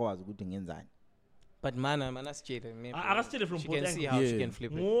umfazi akakwazi ukuthi ngenzani. But man, sitshele, maybe Akasitshele from she both can see angles. how she Yeah. can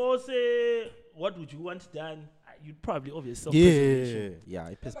flip it. Mose, what would you want done? You'd probably obvious Yeah, self-preservation. yeah,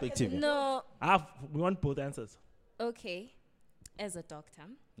 a perspective. No, We want both answers. okay. As a doctor,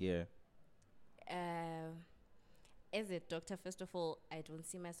 Yeah. as a doctor, first of all, I don't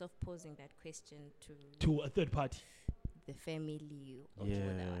see myself posing that question to To a third party. the family or Yeah.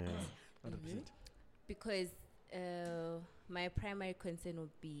 whatever. 100%. Because my primary concern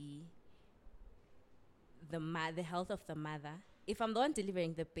would be the health of the mother. If I'm the one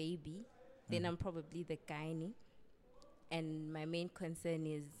delivering the baby, then I'm probably the gynae, and my main concern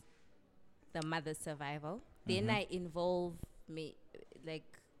is the mother's survival. Then I involve me like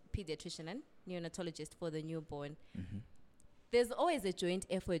pediatrician and neonatologist for the newborn. There's always a joint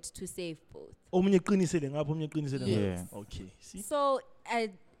effort to save both. Omunye qinisele ngapha, omunye qinisele Yeah. ngapha. Okay. See? So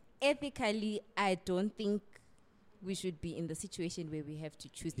ethically, I don't think we should be in the situation where we have to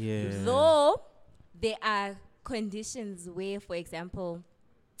choose. Yeah. Though there are conditions where, for example,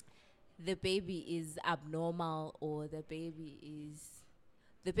 the baby is abnormal or the baby is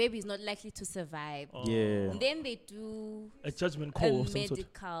not likely to survive. Yeah. And then they do A judgment a call of some sort.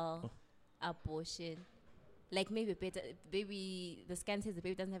 medical abortion. Like maybe better, baby. The scan says the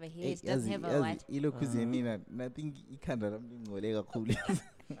baby doesn't have a head, doesn't have a what. ilokhuze mina nothing ikhanda lami lingcole kakhulu.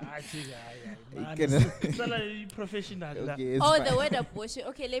 Professional. Okay, it's Oh, fine. the word abortion.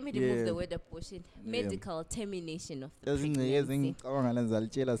 Okay, let me remove the word abortion. Medical termination of the pregnancy. ngicabanga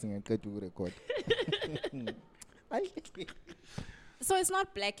ngizalitshela singaqeda ukurecord. So it's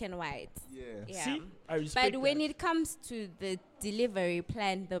not black and white. Yeah. See, I respect But when that. it comes to the delivery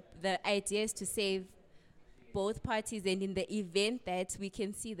plan, the idea is to save both parties, and in the event that we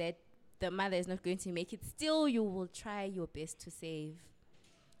can see that the mother is not going to make it, still you will try your best to save.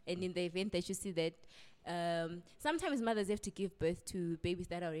 And in the event that you see that sometimes mothers have to give birth to babies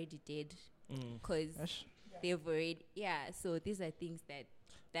that are already dead because they've already, so these are things that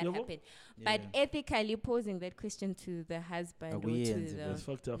Yabo? happen. But ethically posing that question to the husband or to Akuyenzi the... That's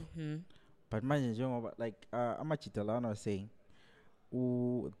fucked up. But manje njengoba like amajita lana was saying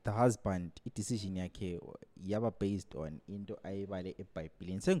the husband decision yakhe yaba based on into ayibale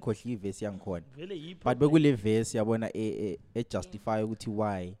eBhayibhelini. Sengikhohle ivesi yangikhona. Vele yipho. But bekule verse yabona justify ukuthi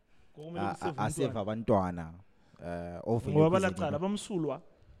why Kumele kusave asave umntwana. abantwana Ngoba balaqala bamsulwa.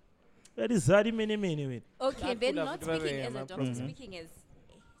 That is zari many wena. Okay, then could not have speaking been as a a doctor, speaking as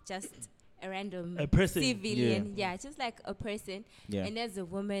just a random A person. civilian. Yeah, just like a person. Yeah. And as a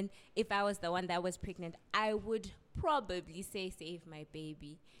woman, if I was the one that was pregnant, I would probably say save my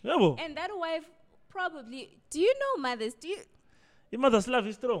baby. Yabo. And that wife probably, do you know mothers? Do you? Mother's love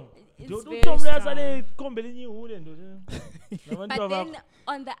is strong. It's Do very Tom strong. Uyazale kombele nyihule ndo. But then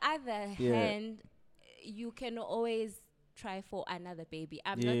on the other hand, you can always try for another baby.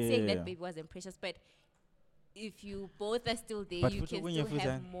 I'm not saying that baby wasn't precious, but if you both are still there, But you can when still you're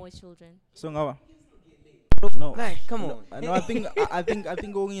have full-time. more children. So ngawa. No, like, come on. No, I think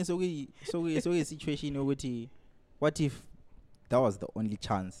going in so a situation ukuthi what if that was the only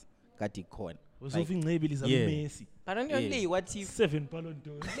chance kati khona. Usofi ngcebeli za Yeah. Messi. But don't you lay what if? 7 Ballon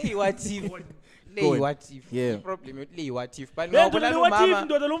d'Or. Lay what if? Lay what if? Yeah. The problem with lay what if? But No, no, but what if mama.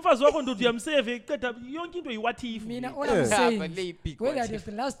 ndoda lo mfazi wakho ndoda uyamsave iqeda yonke into yi-what if. Mina, all Yeah. I'm Yeah, saying but lay is, pick whether what it is if.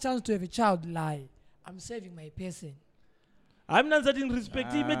 the last chance to have a child, lie. I'm saving my person. I'm not certain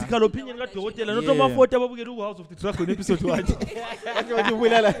respect medical opinion kadokotela Yeah. notoma 40 ababukela ku-House of the Dragon episode 1.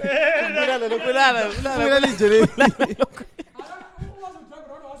 Ubulala nje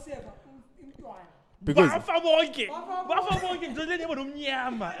because Bafa bonke ngizoleni yebo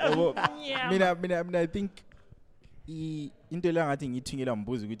nomnyama. mina I think into la ngathi ngithungela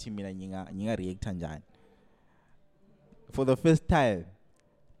mbuzo ukuthi mina nginga react kanjani. For the first time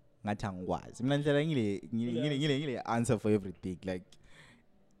ngathi angikwazi. Mina ndlela ngile answer for everything, like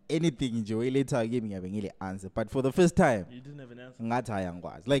anything nje later game ngiyabe ngile answer, but for the first time You didn't have an answer. ngathi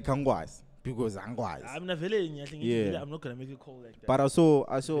ayangikwazi, like angikwazi because angikwazi. I'm not vele ngiyahle ngithi Yeah. vele I'm not going to make a call like that. But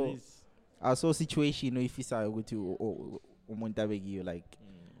Vele is- I saw situation oyifisayo ukuthi umuntu abekiyo, like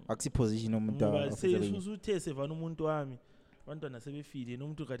akusi position umuntu ngoba afisa abekiyo. usuthe sevana umuntu wami abantwana sebefile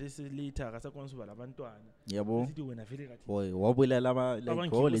nomuntu kade selate akasakwanisa uba labantwana Yabo sithi wena vele kathi boy wabulala like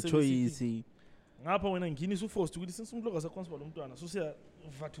Abangibo all the sebesithi- choice. ngapha wena ngini uforced ukuthi since umuntu akasakwanisa uba lomntwana so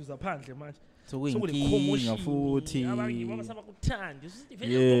siyavathuza phandle manje So kuyinkinga futhi abangibo abasabakuthandi sithi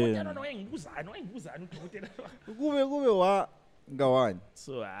vele Yeah. udokotela wayengibuzani udokotela kube wa ngawani.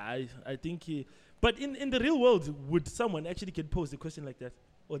 so I think but in the real world would someone actually can pose a question like that,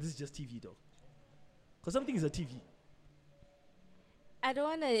 or this is just TV though, because something is a TV. I don't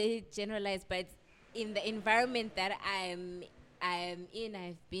want to generalize, but in the environment that I'm in,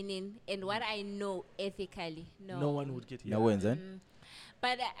 I've been in, and what I know ethically, No one would get here. No one's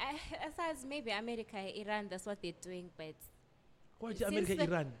But as far as maybe America, Iran, that's what they're doing. But Why Since America, the-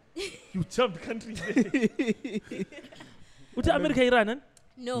 Iran? You jumped countries there. What's America, Iran? Huh?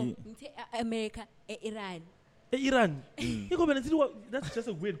 no, Yeah. America, Iran. Iran. You go, man, and see that's just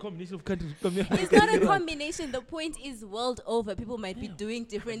a weird combination of countries. It's not a combination. The point is, world over, people might be doing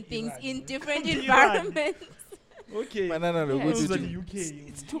different things in different Iran. environments. Okay. Banana Yeah. This is lokuthi the UK.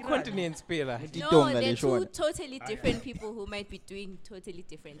 It's two continents, Pela. No, Itonga they're lesho two totally different people who might be doing totally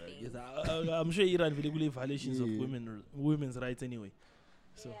different things. Yes, I'm sure Iran will regulate violations of women's rights anyway.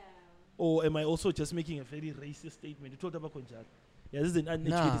 So, or am I also just making a very racist statement? You talked about Konjak. Yeah, this is an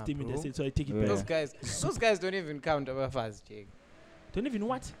uneducated Nah, statement I bro. said, so I take it Yeah. back. Those guys don't even count abafaz, Jake. Don't even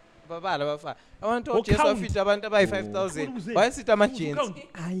what? Babala bafa. Abantu Oh, ojesu count. afite abantu abayi 5,000. Why sit ama-jeans? Count.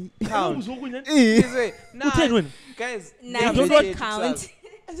 Count. Count. Izwe, nah, Utheni wena? guys, Nah, they you have don't change count. kusasa.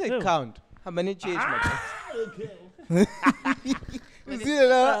 I said Yeah. count. Hamba ne-change, my guy.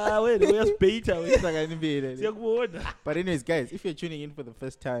 Wait, where's beta? Sakanimbele. Siyakubona. But anyways, guys, if you're tuning in for the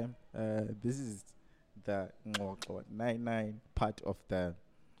first time, this is the 99 part of the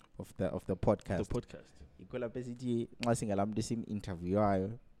podcast. The podcast. ikhola besithi nxa singalamntu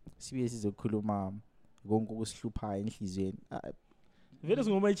sim-interviewayo sibe sizokhuluma konke okusihluphayo enhlizweni. Vele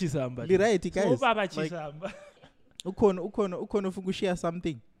singoma ichisamba. Right guys. Baba chisamba. Ukhona ufuna ukushare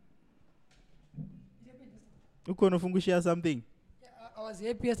something. Ukhona ufuna ukushare something. I was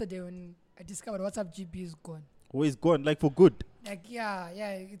happy yesterday when I discovered WhatsApp GP is gone. Oh, it's gone like for good. Like yeah,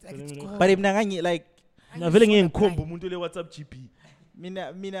 it's like it's gone. But mina ngani like Na vele ngiyengikhomba umuntu le WhatsApp GP.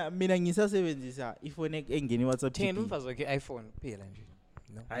 mina ngisasebenzisa ifone engeni WhatsApp Ten GP. umfazi wakhe iPhone kuphela nje.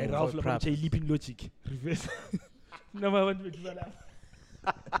 No. Hayi Ralph lapha nje leaping logic. Reverse. Nama abantu bethu balapha.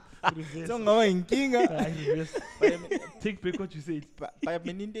 Reverse. So ngaba inkinga. Hayi reverse. Take back what you said. But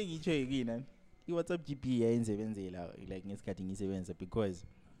mina into engitsho yikina iWhatsApp GP yayenzebenzela like ngesikhathi ngisebenza because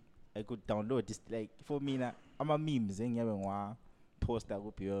I could download this like for mina ama memes engiyabe ngwa posta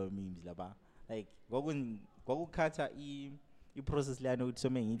ku memes laba like kwakukhatha i-process lana ukuthi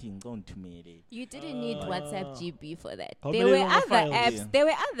some ngithi ngicongithumele. You didn't need WhatsApp GB for that. How There many were on the other files? apps. Yeah. There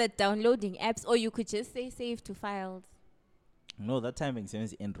were other downloading apps, or you could just say save to files. No, that time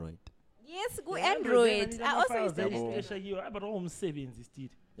ngisebenza Android. Yes, go Android. I also used to Yabo. Android. But umsebenzi still.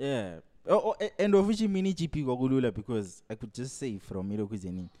 Yeah. And of which mini GP kwakulula because I could just save from ilo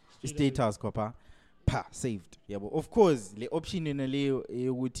kuzeni. Status kwapha saved. Yabo. Of course, le option yena leyo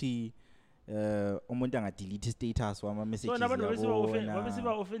ukuthi umuntu angadelete status wama messages. So nabantu yabo,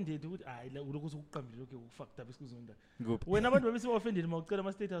 babesiba offended ukuthi hayi la ulokhu ukuqambile lokho ukufucked up esikuzonda. Nguphi? Wena abantu babesiba offended mawucela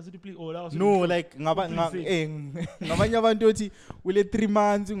ama status uthi please oh la No, like ngabanye abantu othi ule 3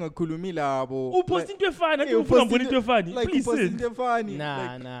 months ungakhulumi labo. upost into efana athi ufuna ngibona into efani Like please upost send. into efani.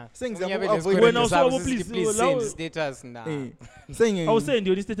 Nah. Sengizama Unyabele avoid square Wena zabo usabo, sithi, please, please lawo- send status nah. Awusendi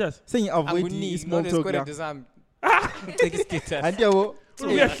yona status. Sengi-avoid Anguniki, i-small not talk square la. zami. Take status. Anti yabo.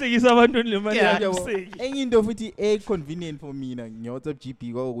 Uyahlekisa abantu le mali Yeah, yakhe. Enye into futhi convenient for mina nge-WhatsApp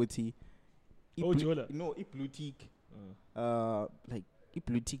GP kwakuthi Jola. no i-blue tick like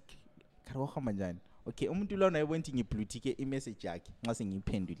i-blue tick karwahamba njani. Okay, umuntu lona ayibonthi ngi-blue tick i-message yakhe nxa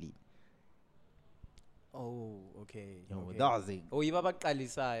sengiyiphendulile. Oh, okay. Yo, that was it. Oh, yiba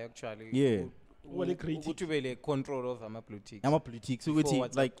baqalisayo actually. Yeah. Wale creative. Ukuthi ube le control of ama blue ticks. Ama-blue ticks Before ukuthi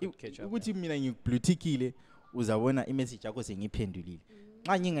WhatsApp like could catch up, ukuthi mina ngi-blue tickile uzabona i-message yakho sengiyiphendulile.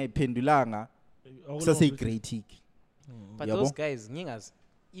 Nxa ngingayiphendulanga kusaseyi-grey tick. But Yabo? those guys, ngingas,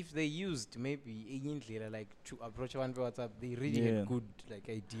 if they used maybe indlela like to approach abantu WhatsApp, they really Yeah. had good like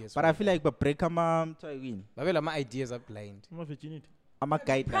ideas. But I feel like break babela ma ideas are blind. Ama virginity.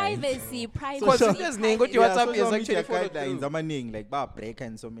 ama-guidelines. Privacy. Because there's nengo to WhatsApp social is media actually followed guidelines through. amaningi like ba-break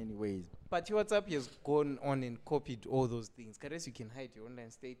in so many ways. But your WhatsApp has gone on and copied all those things. Because you can hide your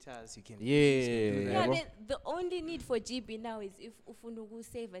online status, you can do this, you can do that. Yeah, Yabo? the only need for GB now is if ufunugu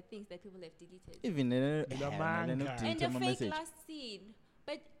save things that people have deleted. Even Lamanga. And the fake last scene.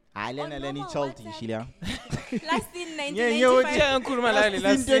 But hayi lena on lena normal i-childish WhatsApp- la. last scene Yeah, yeah, 1995. Yeah, ngikhuluma la le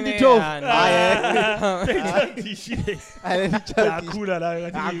last scene 2012. Dishile. Hayi lena i-childish. Akhula la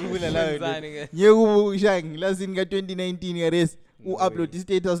Akhula la. Kwenzani-ke? Ngiyekubusha ngilasini ka-2019 ngaresi u-upload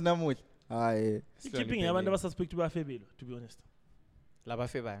i-status namuhla. Hayi. Keeping abantu abasuspect bafebelo to be honest. Laba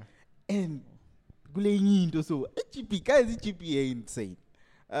febayo. And kule enye into so i-GP guys i-GP insane.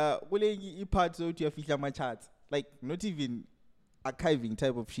 Kule enye i-part sokuthi uyafihla ama-charts like not even archiving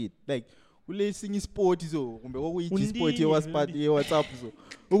type of shit like kule sinye isport so kumbe kwakuyi sport ye-WhatsApp so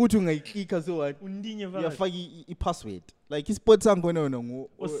ukuthi ungayiclicka so what Undinye uyafaka i-password like isport sangikhona yona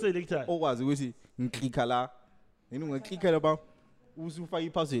oselector. okwazi ukuthi ngiclicka la then ungaclicka lapha usufaka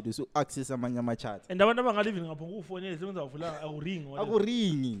i-password so access amanye ama-charts And abantu abangalive ngapho kufonela sebenza uvula akuring whatever.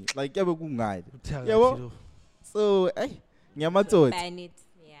 akuringi like yabe kungani Uthaka yabo? thilo. so ngiyamatsotsi Ban it.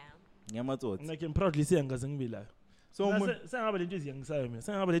 Yeah. ngiyamatsotsi Mina can proudly say angaze ngibe layo. so umuntu Sengaba lento eziyangisayo mina.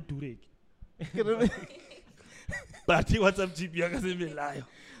 Sengaba le durek. But WhatsApp GP akasembe layo.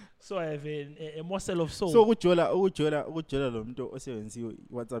 So I have a morsel of soul. so ukujola lo muntu osebenzisa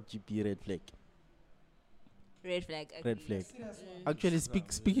WhatsApp GP red flag. Red flag. Red agreed. flag. Actually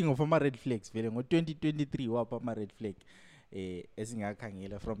speaking of ama red flags vele ngo-2023 wapha ama red flag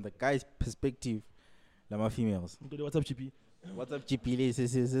esingakhangela from the guy's perspective lama females. Umuntu le WhatsApp GP. WhatsApp GP le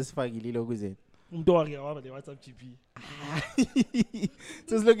sesifakile lokuzeni. Umuntu wake waba le WhatsApp GP.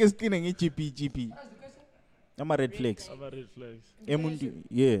 Sesilokhu siqina nge-GP. Ama red flags. Aba red flags. Emuntu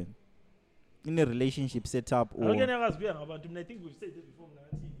yeah. In a relationship setup or Akuyena akazibuya ngabantu. Mina I think we've said it before mina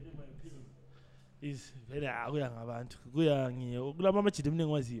ngathi very my opinion is very akuya ngabantu. Kuya ngiyo kulama amajidi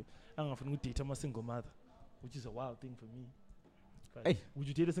eminingi waziyo angafuni ukudate ama single mother which is a wild thing for me. But Hey. would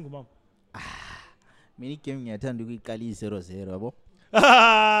you date a single mom? mina igame ngiyathanda ukuyiqala iyi-0-0 yabo.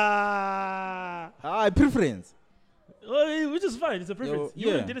 Ah, Preference. which is fine. It's a preference. Yo, You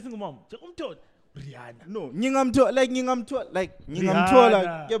yeah. wouldn't date a single mom. Umtod. Rihanna. No, ngingamthola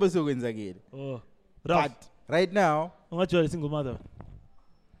Rihanna. kuyabe sokwenzakile. Oh, Ralph. But right now, Ungathola single mother.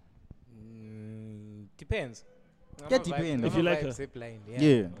 Depends. That depends. If you like her.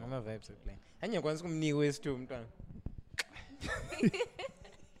 Yeah. I'm a vibes applying. Angiyakwazi ukumnika wesithu umntwana.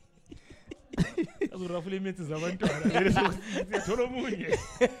 Azurafule imethi zabantwana. Vele siyathola omunye.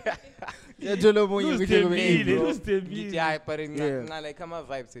 yathola omunye ukuthi kube Lusithembile, bro. lusithembile. Ngithi hayi but Yeah. nca like ama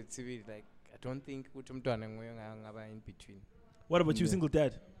vibes etsibili like I don't think ukuthi umntwana nguye ngaba in between. What about you, single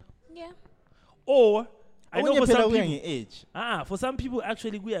dad? Yeah. Or I know Okunye for phela some kuya people. nge-age. For some people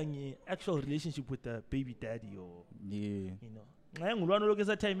actually kuya nge-actual relationship with the baby daddy or Yeah. you know. Nxa ngulwana lokho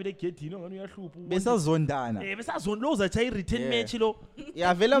esatime egedini ngani uyahlupha. Besazondana. Besazonloza cha i-return Yeah. match lo.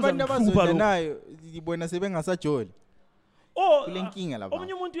 Ya vela abantu Uzangihlupha lo. abazondanayo ibona sebengasajoli. Oh, Kule nkinga lapha.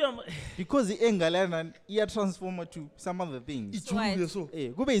 omunye umuntu Because i-engalana iya transformer to some other things. ijuluke so.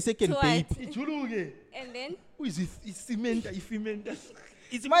 Kube yi-second To baby. what? Ijuluke. And then Isimenta.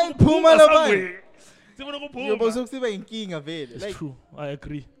 Mayiphuma lapha. Sibona Yobo kuphuma. sokusiba inkinga vele. It's Like true. I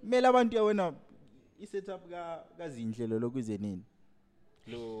agree. mele abantu yawena i-setup kazinhle lokuze nini.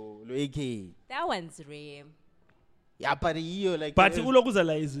 Lo AK. that one's rare. Yeah, but yiyo like But ulokuza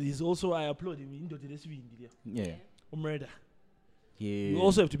la is also I applaud him indoda lesibindi le. yeah. Umurder. Yeah. You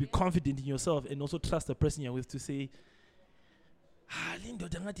also have to be confident in yourself and also trust the person you're with to say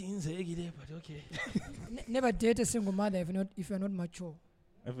lindoda ngathi inzekile but okay. Never date a single mother if you're not mature.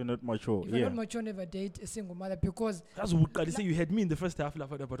 If you're not mature, If you're yeah. not mature, never date a single mother because That's what I say you had me in the first half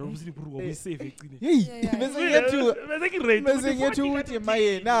but obviously we safe ekugcine. Hey, Yeah. bese ngethu ukuthi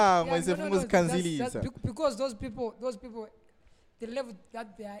maye na Yeah, ngise no, funa no, usikhansilisa. that's because those people, the level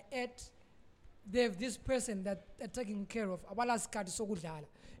that they are at, they have this person that they're taking care of. Abalaskati sokudlala,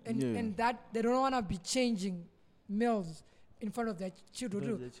 Yeah. and that they don't want to be changing males in front of their children.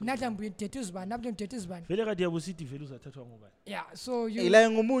 Front of their children. Namhlanje uyitethe namhlanje uyitethe uzibani. Vele kade yabusithi vele uzathathwa ngubani. Yeah, so you. Ila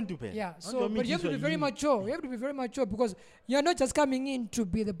ngumuntu phela. Yeah, Don't so you but you have to be very mature. You have to be very mature because you're not just coming in to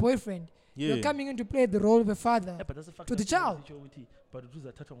be the boyfriend. Yeah. You're coming in to play the role of a father, Yeah, but that's a fact. To the child. But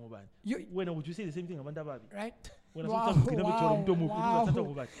uzathathwa ngubani. You- Wena would you say the same thing abantu ababi? right? Wena Wow, sokugcina bejora umuntu omubi wow. uzathathwa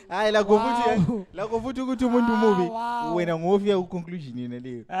ngubani? Hayi la kufuthi ukuthi umuntu Wow, mubi wow. wena ngofika ku conclusion yena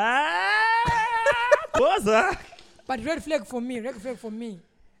leyo. Boza. But red flag for me.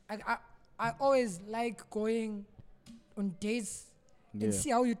 I always like going on dates Yeah. and see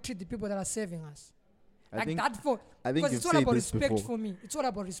how you treat the people that are serving us. I Like think that for I think because you've it's all said about this respect before. for me. It's all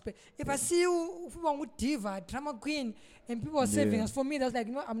about respect. If I see you diva, drama queen, and people are serving Yeah. us, for me that's like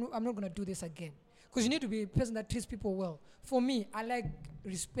no, I'm not gonna do this again. Because you need to be a person that treats people well. For me, I like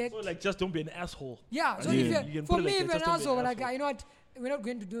respect. So like just don't be an asshole. Yeah. So Yeah. if You you're, can for put it me, like if that, an just don't be an asshole, like asshole. you know what, we're not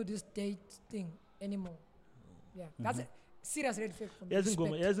going to do this date thing anymore. Yeah, that's a serious red flag for me.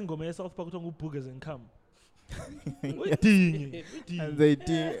 Yazi ingoma ye-South Park kuthiwa ngu-boogers and come. Udinge. And they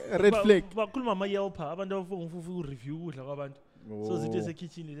red flag. Bakhuluma ama-yelper abantu abafuna ureview ukudla kwabantu. So zithi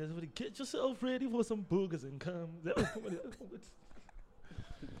esekitchen le get yourself ready for some boogers and come.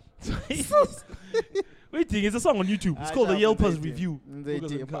 Waiting, it's a song on YouTube. It's called the Yelpers Review.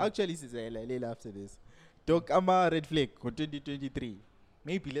 Boogers and Come. Actually sizayilalela after this. Doc ama red flag for 2023.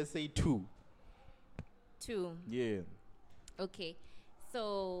 Maybe let's say 2. 2. Yeah. Okay.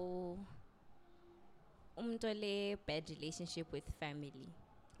 So umntole bad relationship with family.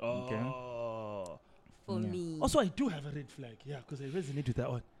 Oh. For me. Also, I do have a red flag. Yeah, because I resonate with that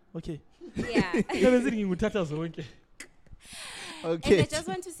one. Okay. Yeah. Ngithatha zonke. Okay. And I just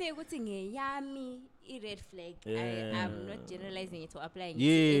want to say ukuthi ngeyami i-red flag. I'm not generalizing it or applying it to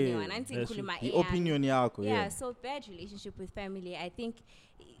Yeah, anyone. Anti that's ngikhuluma The eyami. opinion yakho, Yeah, yeah. so bad relationship with family. I think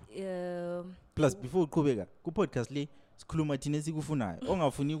Plus before uqhubeka ku podcast le sikhuluma thina esikufunayo.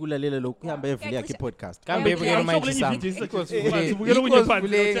 Ongafuni ukulalela lokho kuhamba evule yakhe podcast. Kambe Yeah, ebukela yeah. manje sami. Sibukela okunye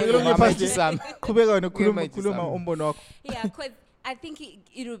phansi. Manje sami. Qhubeka wena Khuluma khuluma umbono wakho. yeah, because I think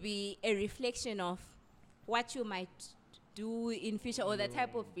it will be a reflection of what you might do in future or the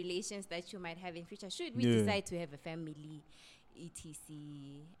type of relations that you might have in future. Should we Yeah. decide to have a family, etc.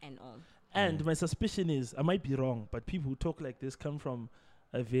 and all? And my suspicion is, I might be wrong, but people who talk like this come from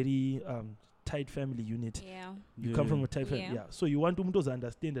a very tight family unit. Yeah. You come from a tight family. Yeah. Yeah. So you want umuntu to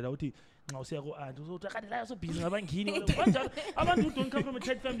understand that uthi nxa usiya ku aunt uzothi akade la so busy ngabangini kanjalo abantu who don't come from a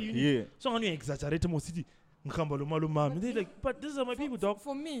tight family unit. Yeah. So ngani exaggerate mo sithi ngihamba lo malumami. They like, but these are my people, dog.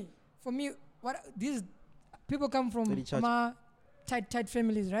 For me, what these people come from Very church. tight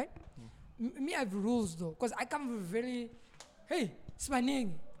families, right? Me, I have rules though, because I come from very, hey,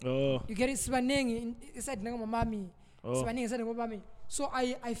 spanning. Oh. You get it, spanning inside my mommy, spanning inside my mommy. So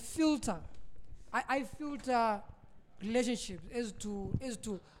I filter relationships as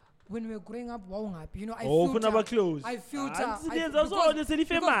to when we were growing up, you know, I close. I filter. Because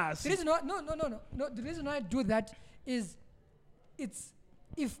famous. The reason why, no. The reason why I do that is,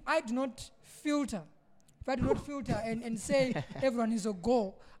 if I do not filter, and say everyone is a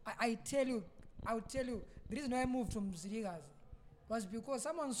go, I would tell you the reason why I moved from Zirigas was because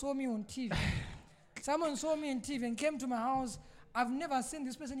someone saw me on TV. Someone saw me on TV and came to my house. I've never seen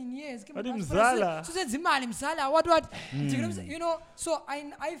this person in years. Came to my house, so said, Zimali, Msala, what? You know, so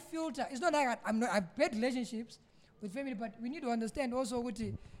I filter. It's not like I've bad relationships with family, but we need to understand also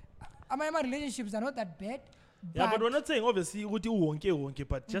my relationships are not that bad. But we're not saying obviously wonke,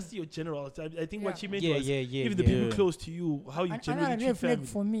 but just your general. I think what she meant was even the people close to you, how you generally treat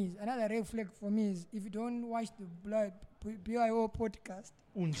family. Another red flag for me is if you don't watch the ByoPodcast.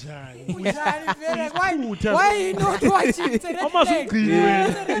 Unjani. Why you not watching? It's a red flag.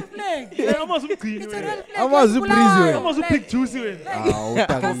 It's a red flag. It's a red flag. Almost pick juicy.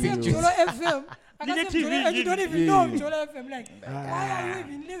 FM. You don't even know Jola FM. Like, why are you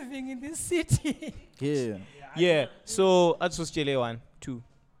even living in this city? Yeah. So that's what's Chile 1, 2.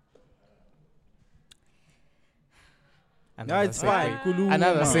 No, it's fine.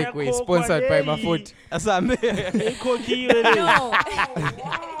 Another segue sponsored by my foot. No.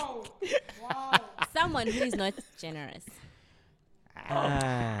 Someone who is not generous. No.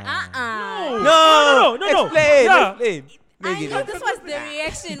 Explain. I know this was the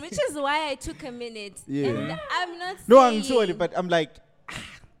reaction, which is why I took a minute. Yeah. And I'm not saying... No, I'm sorry, but I'm like...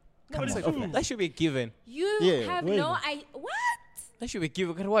 That should be given. You have Wait. no... What? That should be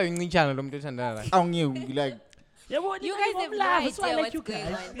given. Why are you channel? like... Yeah, but You guys have no idea what's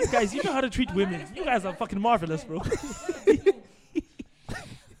going on. These guys, you know how to treat women. You guys are fucking marvelous, bro.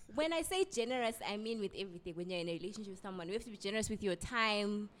 When I say generous, I mean with everything. When you're in a relationship with someone, you have to be generous with your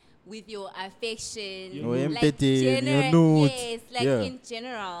time, with your affection, Your like empathy, your notes. Yes, in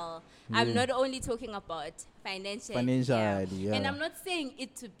general. Yeah. I'm not only talking about financially. And I'm not saying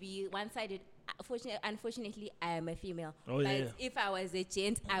it to be one-sided. Unfortunately, I am a female. But if I was a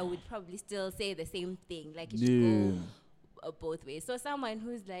gent, I would probably still say the same thing. Like, it should go both ways. So someone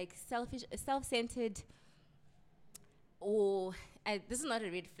who's like selfish, self-centered, or this is not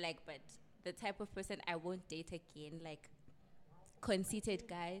a red flag, but the type of person I won't date again, like conceited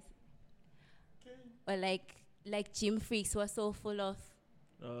guys, or like gym freaks who are so full of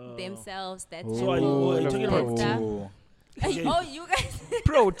themselves that So are you talking about stuff. Oh, you guys.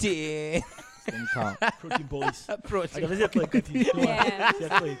 Protein. protein boys? Protein. Yeah.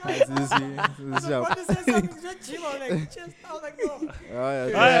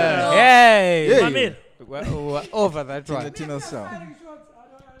 Hey. We're over that one.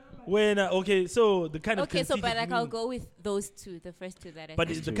 When okay, so the kind of so but like I'll go with those two, the first two that I. But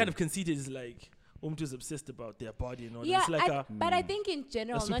said. the kind of conceited is like who's obsessed about their body and all yeah, that. It's like but I think in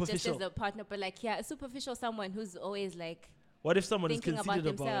general, not just superficial. as a partner, but like a superficial someone who's always like. What if someone is thinking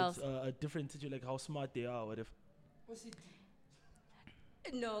conceited about about a different situation, like how smart they are? What if?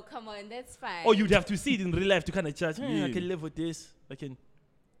 No, come on, that's fine. Oh, you'd have to see it in real life to kind of judge. I can live with this. I can.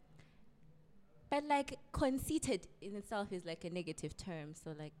 But like conceited in itself is like a negative term,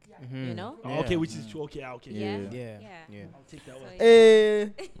 so like you know. Oh, okay, which is true. Okay, okay. Yeah. I'll take that one.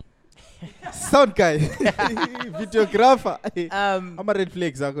 Sound guy, videographer. I'm a red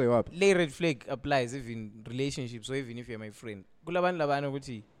flag. Lay red flag applies even in relationships or even if you're my friend. Kulaban labano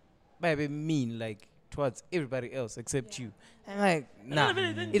kuti, baby mean like towards everybody else except you. I'm like, nah.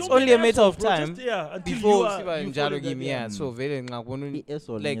 It's only a matter of time before you follow them. Yeah, so very like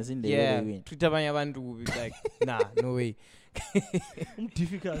treat abanye abantu like nah, no way.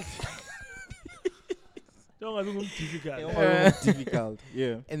 Difficult. Difficult.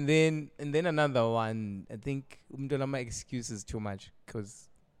 Yeah. And then another one. I think my excuse is too much because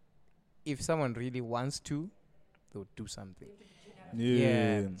if someone really wants to, they'll do something.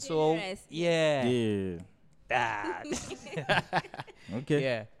 Yeah. So yeah. That. Okay.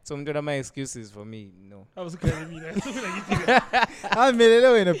 Yeah. So my excuses for me. No. I was kind of mean. I made it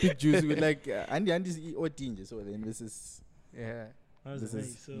in a big juice with like Andy's or danger. So then this is This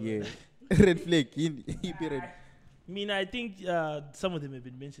is so red flag. I mean, I think some of them have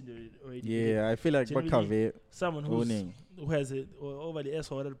been mentioned already. Yeah, I feel like someone who has it over the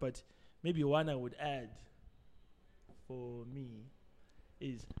asshole, but maybe one I would add for me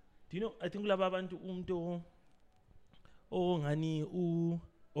is, do you know? I think laba abantu umntu ngani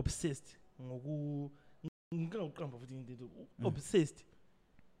obsessed obsessed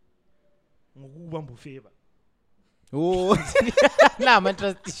ngokubamba favor. Oh, nah, my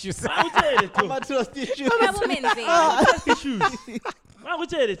trust issues. My trust issues. Issues.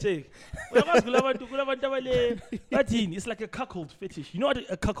 It's like a cuckold fetish. You know what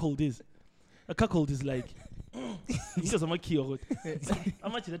a cuckold is? A cuckold is like because I'm a key or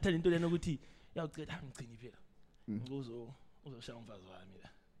I'm actually telling you ukuthi yawucela ngicini phela. Uzoshawa umfazi wami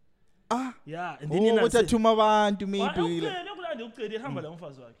la. Yeah, and then uzathuma abantu maybe. Ukulande ucede ehamba la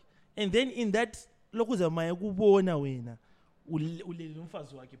umfazi wakhe. And then in that lokuza maya kubona wena ulele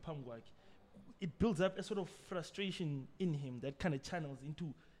umfazi wakhe phambi kwakhe. It builds up a sort of frustration in him that kind of channels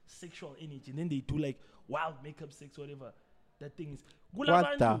into sexual energy, and then they do like wild makeup sex, whatever that thing is.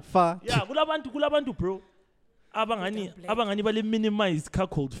 What the fuck? Yeah, kulabantu bro. Abangani bale minimize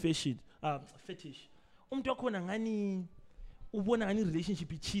cuckold fetish. Umuntu wakhona ngani ubona ngani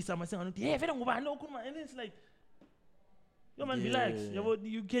relationship ichisa masengani uthi hey vele ngubani okhuluma, and it's like yo man, relax.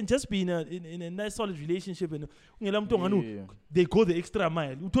 You can just be in a nice solid relationship and ungela umuntu ngani they go the extra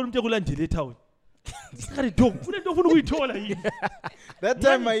mile. Uthola umuntu ekulandele town. That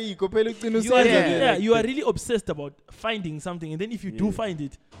time yeah, you are really obsessed about finding something, and then if you do find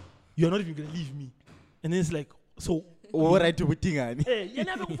it, you are not even gonna leave me. And then it's like, so alright to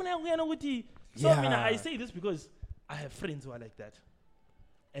so I mean, I say this because I have friends who are like that,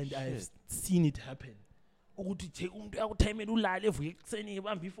 and I have seen it happen. But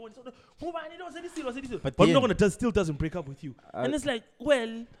I'm not gonna still doesn't break up with you, and it's like,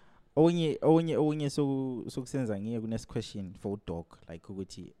 well. Onye so kusenza ngiye kunext question for dog like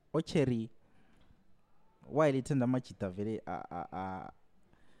ukuthi Cherry why lithanda amajita vele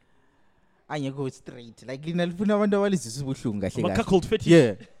angekho straight like lina lifuna abantu abalizisa ubuhlungu kahle kahle cuckold fetish.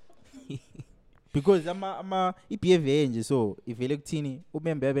 Yeah. Because ama ibehavior nje so ivele kuthini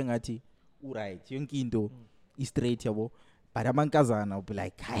umembe yabe ngathi right yonke into is straight yabo, but amankazana will be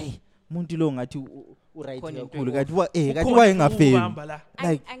like hi umuntu lo ngathi right kakhulu kathi wayengafeli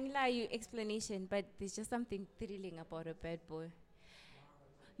like angila you explanation, but there's just something thrilling about a bad boy.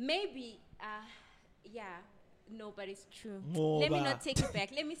 Maybe no, but it's true. Let me not take it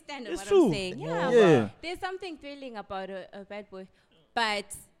back. Let me stand on what I'm saying. Yeah. There's something thrilling about a bad boy,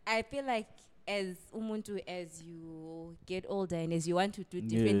 but I feel like as umuntu, as you get older and as you want to do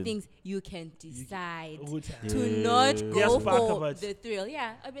different things, you can decide to not go for the thrill.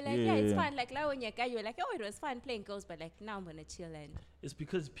 Yeah, I'll be like, it's fun. Like when you're a guy, you're like, oh, it was fun playing girls, but like now I'm gonna chill and. It's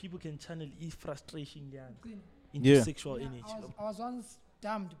because people can channel frustration into sexual energy. I was once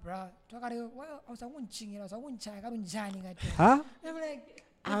dumped, bruh. I was huh? I'm like,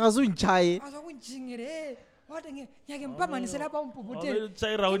 I was what ngiyakempamanisela lapha umpuputela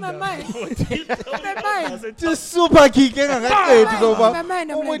try round in my mind just super kick engaqedi ngoba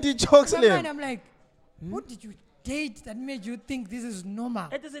umuntu chokes le. I'm like, what did you date that made you think this is normal?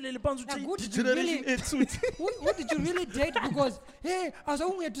 What did you really date? Because hey, I was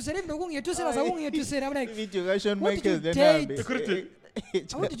going to say I'm like,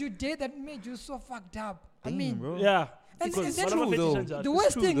 what did you date that made you so fucked up? I mean, bro. Yeah. And because that's true, the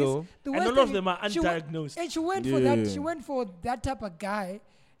worst thing is, and a lot of them are undiagnosed. And she went for that. She went for that type of guy,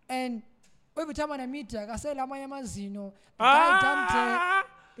 and every time I meet her, I say, "Lama yamazino." Guy dumped her.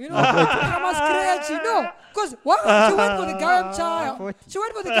 You know, I'm scratchy. No, because she went for the guy I'm child. She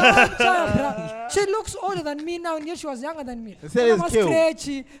went for the guy I'm child. She looks older than me now, and yet she was younger than me. I'm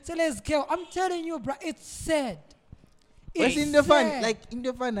scratchy. So let's go. I'm telling you, bro, it's sad. It's in the fun, like in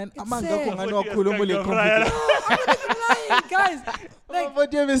the fun, and among the I'm not even lying, guys. Like,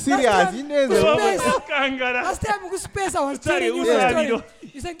 but you're serious. You know, last time we space, I was telling you the story.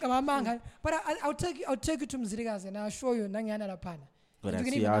 You said, "Come on, but I'll take you to Mzirigas and I'll show you Nanyana Lapana." But you I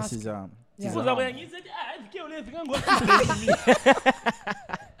can see even us ask is him. Yeah.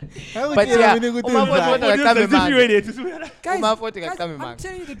 But yeah, Guys, I'm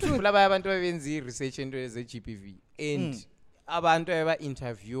telling you the truth. kulaba abantu abenza research into eze GBV and abantu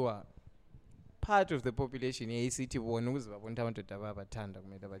aba-interviewer part of the population yayisithi bona ukuze babone abantu abathanda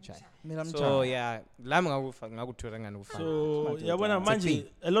kumele abachaye. So yeah, lami ngakuthola ngani ufana. So yabona manje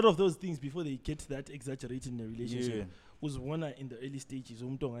a lot of those things before they get that exaggerated in a relationship was one in the early stages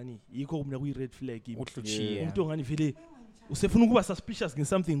umuntu ngani yikho kumna kuyi red flag umuntu ngani vele usefuna ukuba suspicious in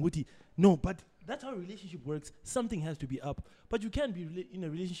something ukuthi no, but that's how a relationship works. Something has to be up, but you can't be in a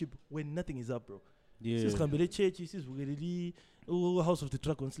relationship when nothing is up, bro. Sisihambele church, sisivukele house of the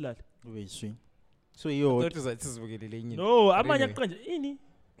dragon slot. So yo thought uzathi sivukelele enye. No, amanye kanje ini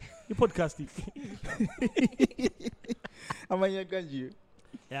i-podcast. amanye kanje.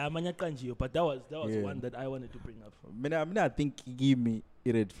 Yeah, amanye kanje, but that was one that I wanted to bring up. I think give me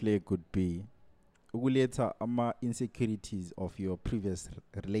a red flag could be ukuletha ama insecurities of your previous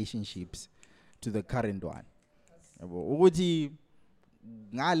relationships to the current one. Yabo ukuthi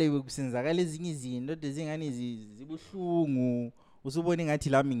ngale kusenzakala ezinye izinto ezingani zibuhlungu usubona ngathi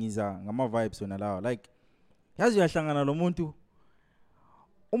lami ngiza ngama vibes wena lawa like yazi uyahlangana lo muntu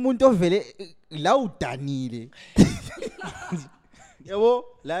umuntu ovele la udanile yabo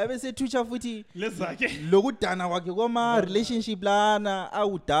la bese thucha futhi lezake lokudana kwakhe kwama relationship lana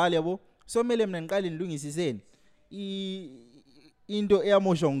awudala yabo somele mina ngiqale ngilungisiseni into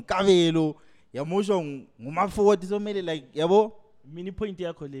eyamosho ngikabelo yamosho nguma 40 somele like yabo mini point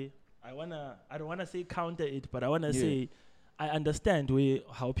yakho le I don't wanna say counter it, but I wanna say I understand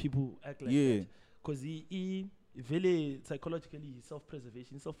how people act like that because he very psychologically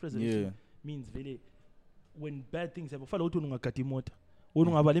self-preservation means very when bad things happen follow uthi ungagadi imota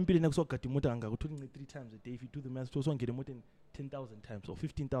ungaba lempilini kusogadi imota angakuthola 3 times a day if you do the math so ngene imota 10,000 times or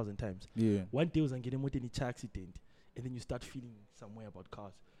 15,000 times one day uzangena imota in a accident and then you start feeling somewhere about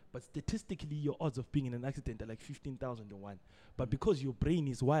cars. But statistically, your odds of being in an accident are like 15,001. But because your brain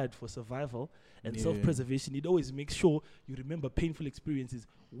is wired for survival and self-preservation, it always makes sure you remember painful experiences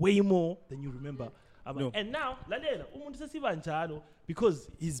way more than you remember. And now, lalela, umuntu sesiba njalo because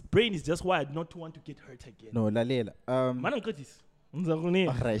his brain is just wired not to want to get hurt again. No, lalela. Mana ngiqedisa.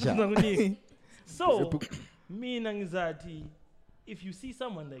 Ngizakunika. So, mina ngizathi if you see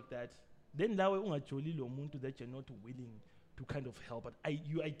someone like that, then lawe ungajoli lo muntu that you're not willing to kind of help, but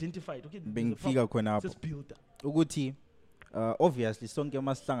you identify it. Okay, bengifika khona apho just build ukuthi obviously sonke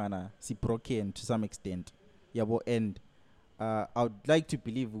masihlangana si broken to some extent yabo and I would like to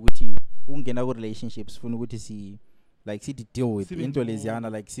believe ukuthi ungena ku relationships funa ukuthi si deal with into leziyana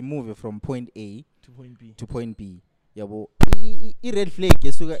like si move from point A to point B yabo I red flag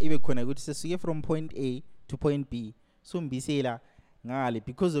yesuka ibe khona ukuthi sesuke from point A to point B so mbisela ngale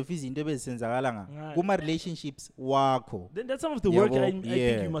because of izinto ebezisenzakala kuma relationships wakho. Then that's some of the work I think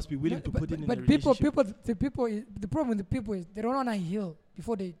you must be willing to put in but a relationship. But the problem with the people is they don't want to heal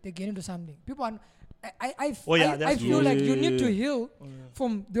before they get into something. People are, I feel like you need to heal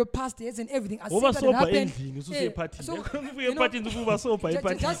from the past years and everything. Accept that it happened.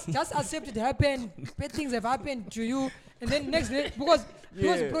 Just accept it happened. Bad things have happened to you, and then next because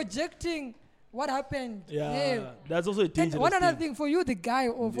projecting what happened. That's also a dangerous one other thing for you, the guy,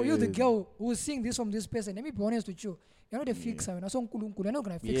 or for you, the girl who's seeing this from this person. Let me be honest with you. You're not a fixer. You're not going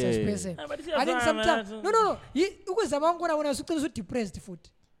to fix this person. I think sometimes no. Because I'm going to depressed food.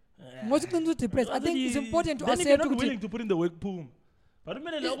 Depressed. I think it's important to accept. You're not willing to put in the work, boom. But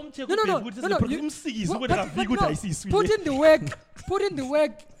put in the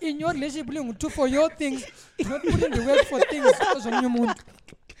work in your relationship for your things. Not put in the work for things because of your mood.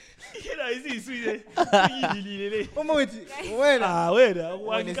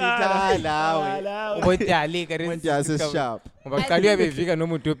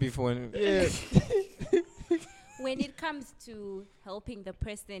 When it comes to helping the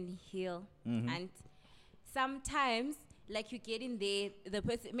person heal, and sometimes like you get in there,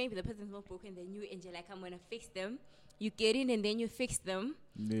 maybe the person's not broken, then you and you're like, I'm gonna fix them. You get in and then you fix them,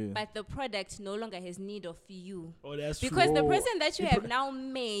 but the product no longer has need of you. Oh, that's because true. The person that you have now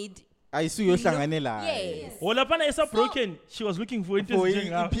made. I see you shanganela. Yes. Well, Lapana is so broken. She was looking for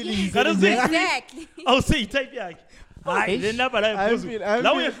exactly. I'll say type yak. Then now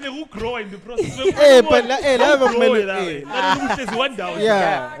we have to grow in the process. One down.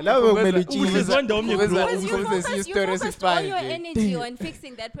 Yeah, because you focused all your energy on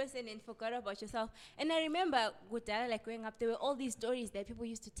fixing that person and forgot about yourself. And I remember Gudala, like growing up, there were all these stories that people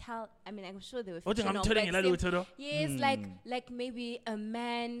used to tell. I mean, I'm sure they were fictional. Yes, like maybe a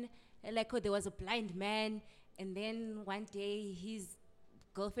man, like there was a blind man, and then one day his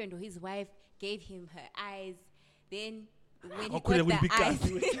girlfriend or his wife gave him her eyes. Then when he got the eyes.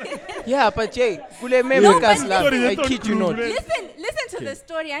 Yeah, but Jay, I kid you not. Listen to the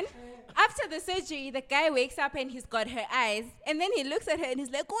story. And after the surgery, the guy wakes up and he's got her eyes. And then he looks at her and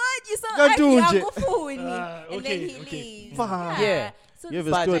he's like, what? You saw ugly, and then he leaves. Yeah. So you have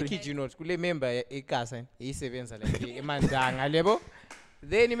a story. I kid you not. Kule member ekasa isebenza like emandanga lebo.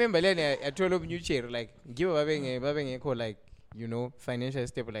 Then remember I told him new chair like give babenge like financial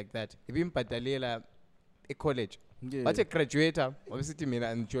stable like that. Ibimpatalela a college. But a graduator, obviously, me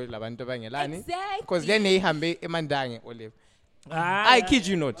enjoy labantu bangelani. Because then they hambe emandange olive. I kid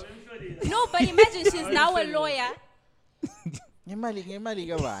you not. No, but imagine she's now a lawyer.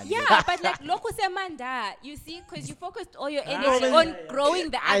 Yeah, but like loco semanda, you see, because you focused all your energy on growing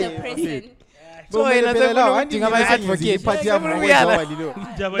the other person. So all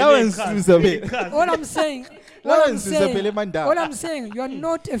I'm saying, you're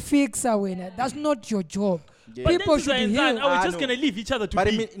not a fixer winner. That's not your job. People should be healed. Are we just going to leave each other to be? Are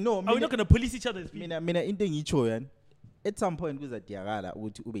we not going to police each other? At some point, because at Diagala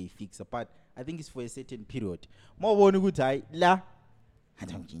would be fixer, but I think it's for a certain period. More one good la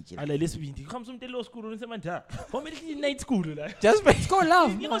ala lesibindi comes umuntu elo school usemandla komele night school la Just It's called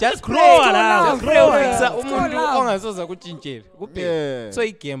love. just grow pray. la Just pray ukufisa umuntu ongasoza kuchintshela. Kuphela. So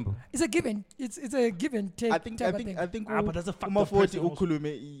igembo. It's a a give and take I think type of thing. but that's a fucked uma up 40 person also.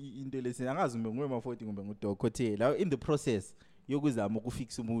 ukhulume into lesi angazi nguwe ma 40 kumbe ngudokotela la in the process yokuzama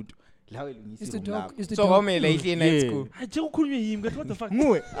ukufix umuntu la It's elungisile the dog. umlapha It's the So dog. kwamele ihle night Yeah. school. Aje ukhulunywe yimi ngathi what the fuck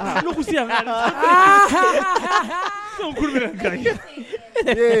nguwe lokhu siya ngani so ukhulume kangaki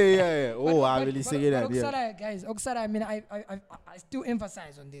yeah oh abelisekela But yeah Oksara, guys, Oksara, I mean, I still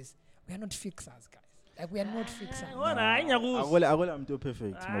emphasize on this. We are not fixers, guys. Like, we are not fixers. wona ayinyakuza akola umuntu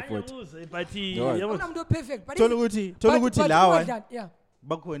perfect ma 40 ayinyakuza but Yeah. yabo I'm not perfect, but thola ukuthi lawa yeah.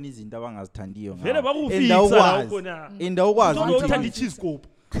 bakhona izinto abangazithandiyo vele ngawo bakufixa la ukhona enda ukwazi umuntu ukuthi othanda i-cheese scope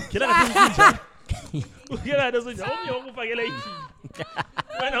khela ngathi sinja khela ngathi sinja omnye wakufakela i-cheese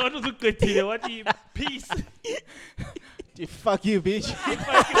wena wathi uzuqedile wathi peace fuck you bitch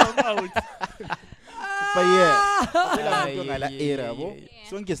fuck you out but yeah phela into ngala era yabo Yeah.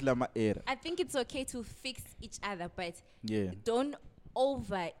 sonke silama era I think it's okay to fix each other, but yeah don't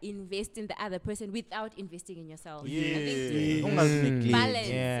over invest in the other person without investing in yourself. I think yeah ungazineglect balance.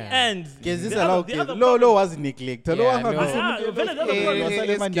 Yeah. Yeah. and gezisa la lo was neglect lo Yeah, wahamba no. Vele that's the problem.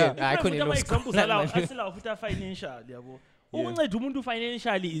 wasale mandla I couldn't Ama even examples asila futhi financial yabo ukunceda umuntu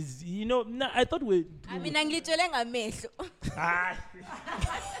financially is I thought we I mean, angilitshele ngamehlo. hayi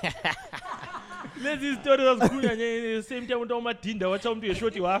lezi story zazikhulunywa nje same time umuntu omadinda wacha umuntu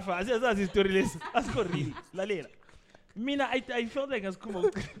yeshoti wafa asiyazazi story lesi asikho real lalela mina I felt like asikhuluma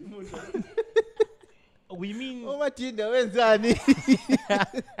umuntu we mean umadinda wenzani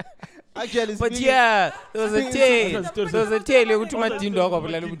actually But speaking- yeah, there was a tale. Story. There was a tale yokuthi uMadindo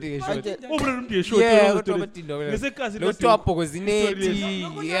wakwabulala umuntu ngeshoti. ubulala umuntu yeshoti Yeah, ukuthi uMadindo wakwabulala. ngesekhazi Lo twapho kwezinethi.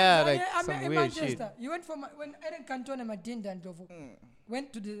 Yeah, like I'm some in weird shit. Manchester. You went from when Aaron Cantona and Madinda and Dovo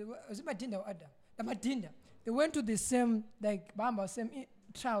went to the was it Madinda or Ada? The Madinda. They went to the same like Bamba same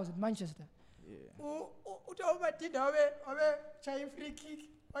trials at Manchester. Yeah. Madinda wabe chai free kick.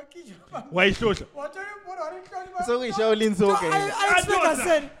 wayihlohla so we Shaolin soccer I expect I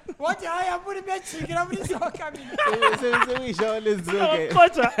said what I am putting me chicken I'm putting soccer. so we Shaolin soccer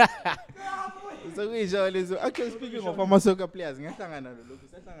kodwa so we Shaolin soccer actually speaking of former soccer players ngahlangana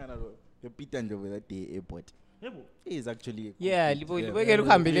lo Peter Ndlovu that day airport yebo he is actually Yeah, libekela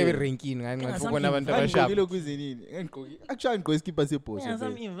ukuhambile eberenkini nganxa ubona abantu abashapa. ngigqokile kwizinini actually ngigqoke iskipa sebhosi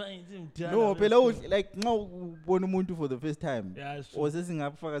some invite no phela like nxa ubona umuntu for the first time yeah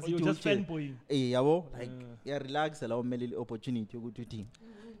osesingafaka you sithi just fanboying yabo like ya relax la umele opportunity ukuthi uthi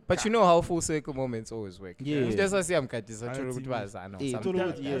But you know how full circle moments always work. Yeah. Into esasiyamgadisa thola ukuthi bazana. thola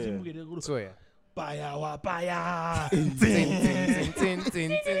ukuthi yeah asimukele kulo So yeah. baya wa baya Tin, tin,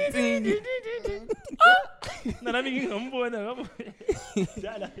 tin, tin. nami ngingambona ngabo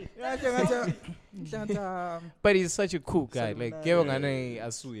dala ngathi But he's such a cool guy. Like yebo ngane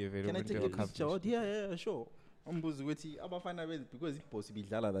asuye vele can I take umuntu a picture okhapha. yeah sure umbuzo ukuthi abafana benze because iboss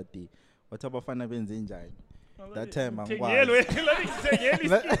bidlala that day wathi abafana benze njani that time angikwazi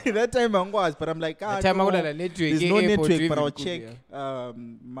that time angikwazi but I'm like That time akulala network there's no e-airport network but I'll even check good,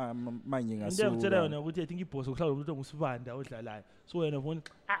 manje ngiyakutshela ngasuka yona ukuthi I think iboss ukuhlala umuntu ngusibanda odlalayo so wena ubona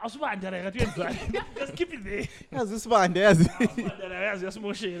usibanda la ngathi uyenzani just keep it there yazi usibande yazi usibanda la yazi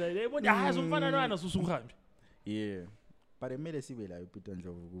yasimoshela yebo hayi umfana lwana susungihambi yeah but emele sibe la uPeter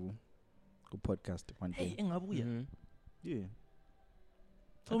Ndlovu ku podcast one hey day engabuya Mhm. yeah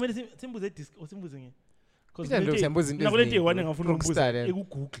so kumele simbuze disc osimbuze nge Peter Ndlovu siyambuza into nakulento eziningi, one bro. engafuna Rockstar, ukubuza yeah.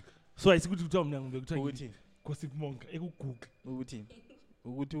 ekugoogle so ayisikuthi kuthiwa mina ngibe kuthiwa ukuthi gossip monk ekugoogle ukuthi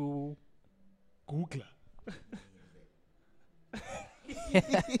google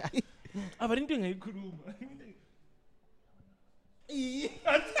aba into engayikhuluma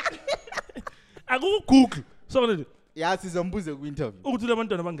akugoogle so nje yazi sizombuze ku interview ukuthi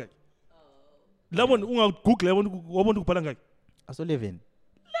labantwana bangaki labona ungagoogle wabona ukubhala ngaki aso 11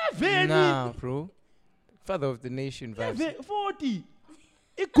 Nah, bro. Father of the nation vibes. 40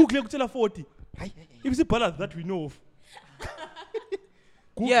 igoogle yakutshela 40 ibisibhala that we know of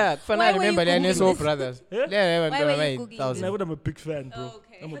Yeah, Why kufanele were you remember Googling Neso this? brothers. Eh? Yeah, Why were you yeah, Googling thousand. I'm a big fan bro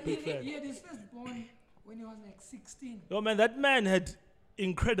Okay. I'm a big fan He had his first born when he was like 16. yo man that man had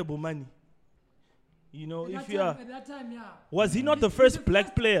incredible money you know At if that you time- are at that time, yeah. was he not the first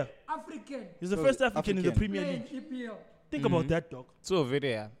black player African he's the So, first African in the African. Premier playing League EPL. think about that dog So very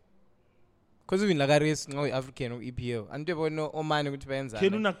yeah. Because even like a race no African or EPL. And they no omani ukuthi Ken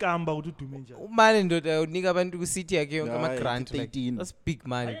bayenzana. unakamba ukuthi udume njani Umani ndoda unika abantu ku city yakhe yonke ama Nah, grant like 13. that's big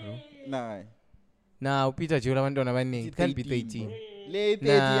money, bro. nah Nah, uPeter Jola abantwana abaningi. It can't be 13, 13. le 30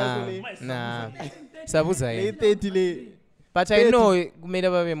 Nah, yakho le nah. Sabuza le yena. 30 le But I know kumele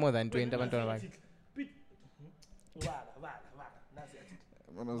babe more than 20 abantwana bakhe.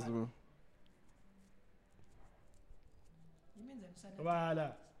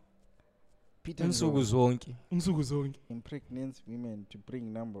 Bala. Insuku zonke. Impregnates women to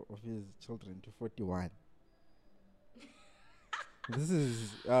bring number of his children to 41. This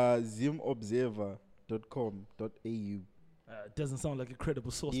is zimobserver.com.au. Doesn't sound like a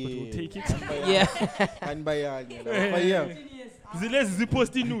credible source, but we'll take it. Yeah. And by yeah. Zilezi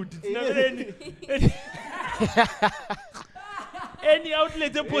ziposti nude. Any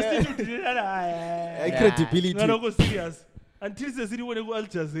outlet posti nude. Credibility. No serious. Until the city went to Al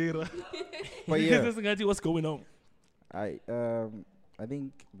Jazeera. But yeah. What's going on? I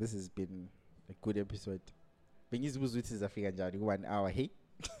think this has been a good episode. Bengizi buzo ukuthi sizafika njani ku 1 hour hey.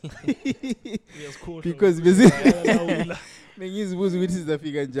 Because bengizi buzo ukuthi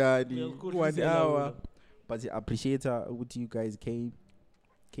sizafika njani ku 1 hour. But I appreciate ukuthi you guys came.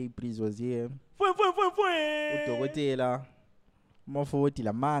 K-Breeze was here. Udokotela Mafoti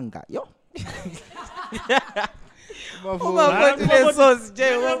la manga. Yo. Mafoti le sauce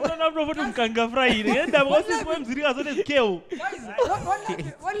je. Guys,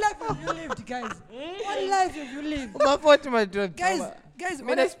 what life have you lived, guys? What life have you lived? Mafoti my dude. Guys,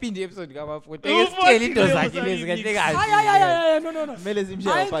 when I spin the episode Mafoti. Tell into zakhe lezi kahle kahle. No.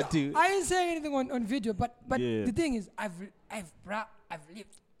 I ain't saying anything on video, but yeah. The thing is, I've lived,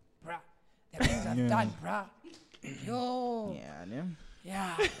 bruh. The things I've done, bruh. Yo.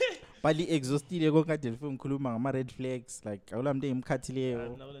 Yeah. Bali exhausted konke kade ngifuna ngikhuluma ngama red flags like awulamntu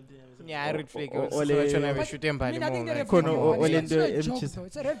emkhathileyo. Yeah, red flag. Ole shoot empire more. Khona olento emchisa.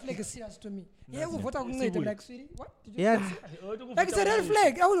 It's a red flag serious to me. Yeah, uvota ukunceda like sweetie. What? Did you like it's a red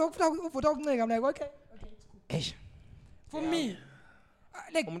flag. I would uvota ukunceda. I'm like, okay. It's cool. For me,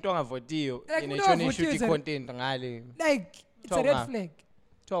 like umuntu ongavotiyo inetshoni shoot content ngale. Like it's a red flag.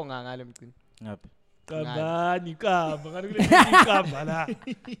 Thonga ngale mcini. Ngaphi?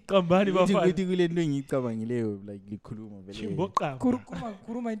 Kambani bafana ukuthi kule nto engiyicabangileyo like likhuluma vele Chimboqa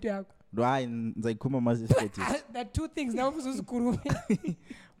kuruma into yakho hayi ngizayikhuluma mase siqedile. There are two things now uzozikhuluma.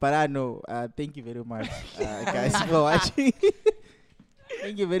 But I know thank you very much guys for watching.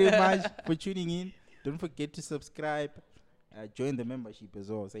 Thank you very much for tuning in. Don't forget to subscribe, join the membership as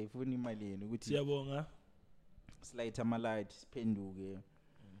well. Sayifuna imali yenu ukuthi siyabonga slide amalight siphenduke.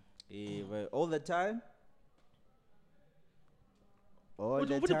 All the time. All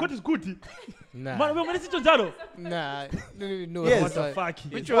the time. God is good. Nah. Man, we're going to sit on Nah. No. Yes. What the fuck?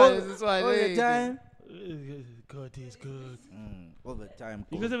 Which one is this one? All the time. God is good. All the time.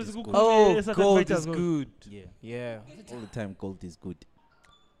 Because Gold is good. Oh, gold is good. Yeah. All the time gold is good.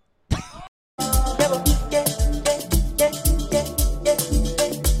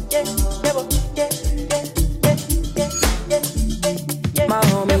 My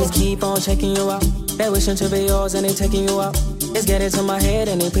homies keep on checking you out. They wishing to be yours and they taking you out. It's getting to my head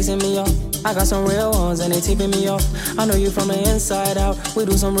and they pissing me off. I got some real ones and they tipping me off. I know you from the inside out. We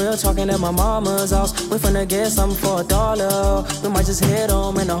do some real talking at my mama's house. We finna get something for $1. We might just head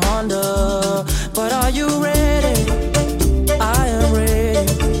home in a Honda. But are you ready? I am ready.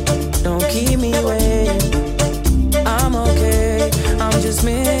 Don't keep me waiting. I'm okay. I'm just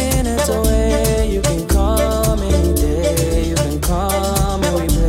missing.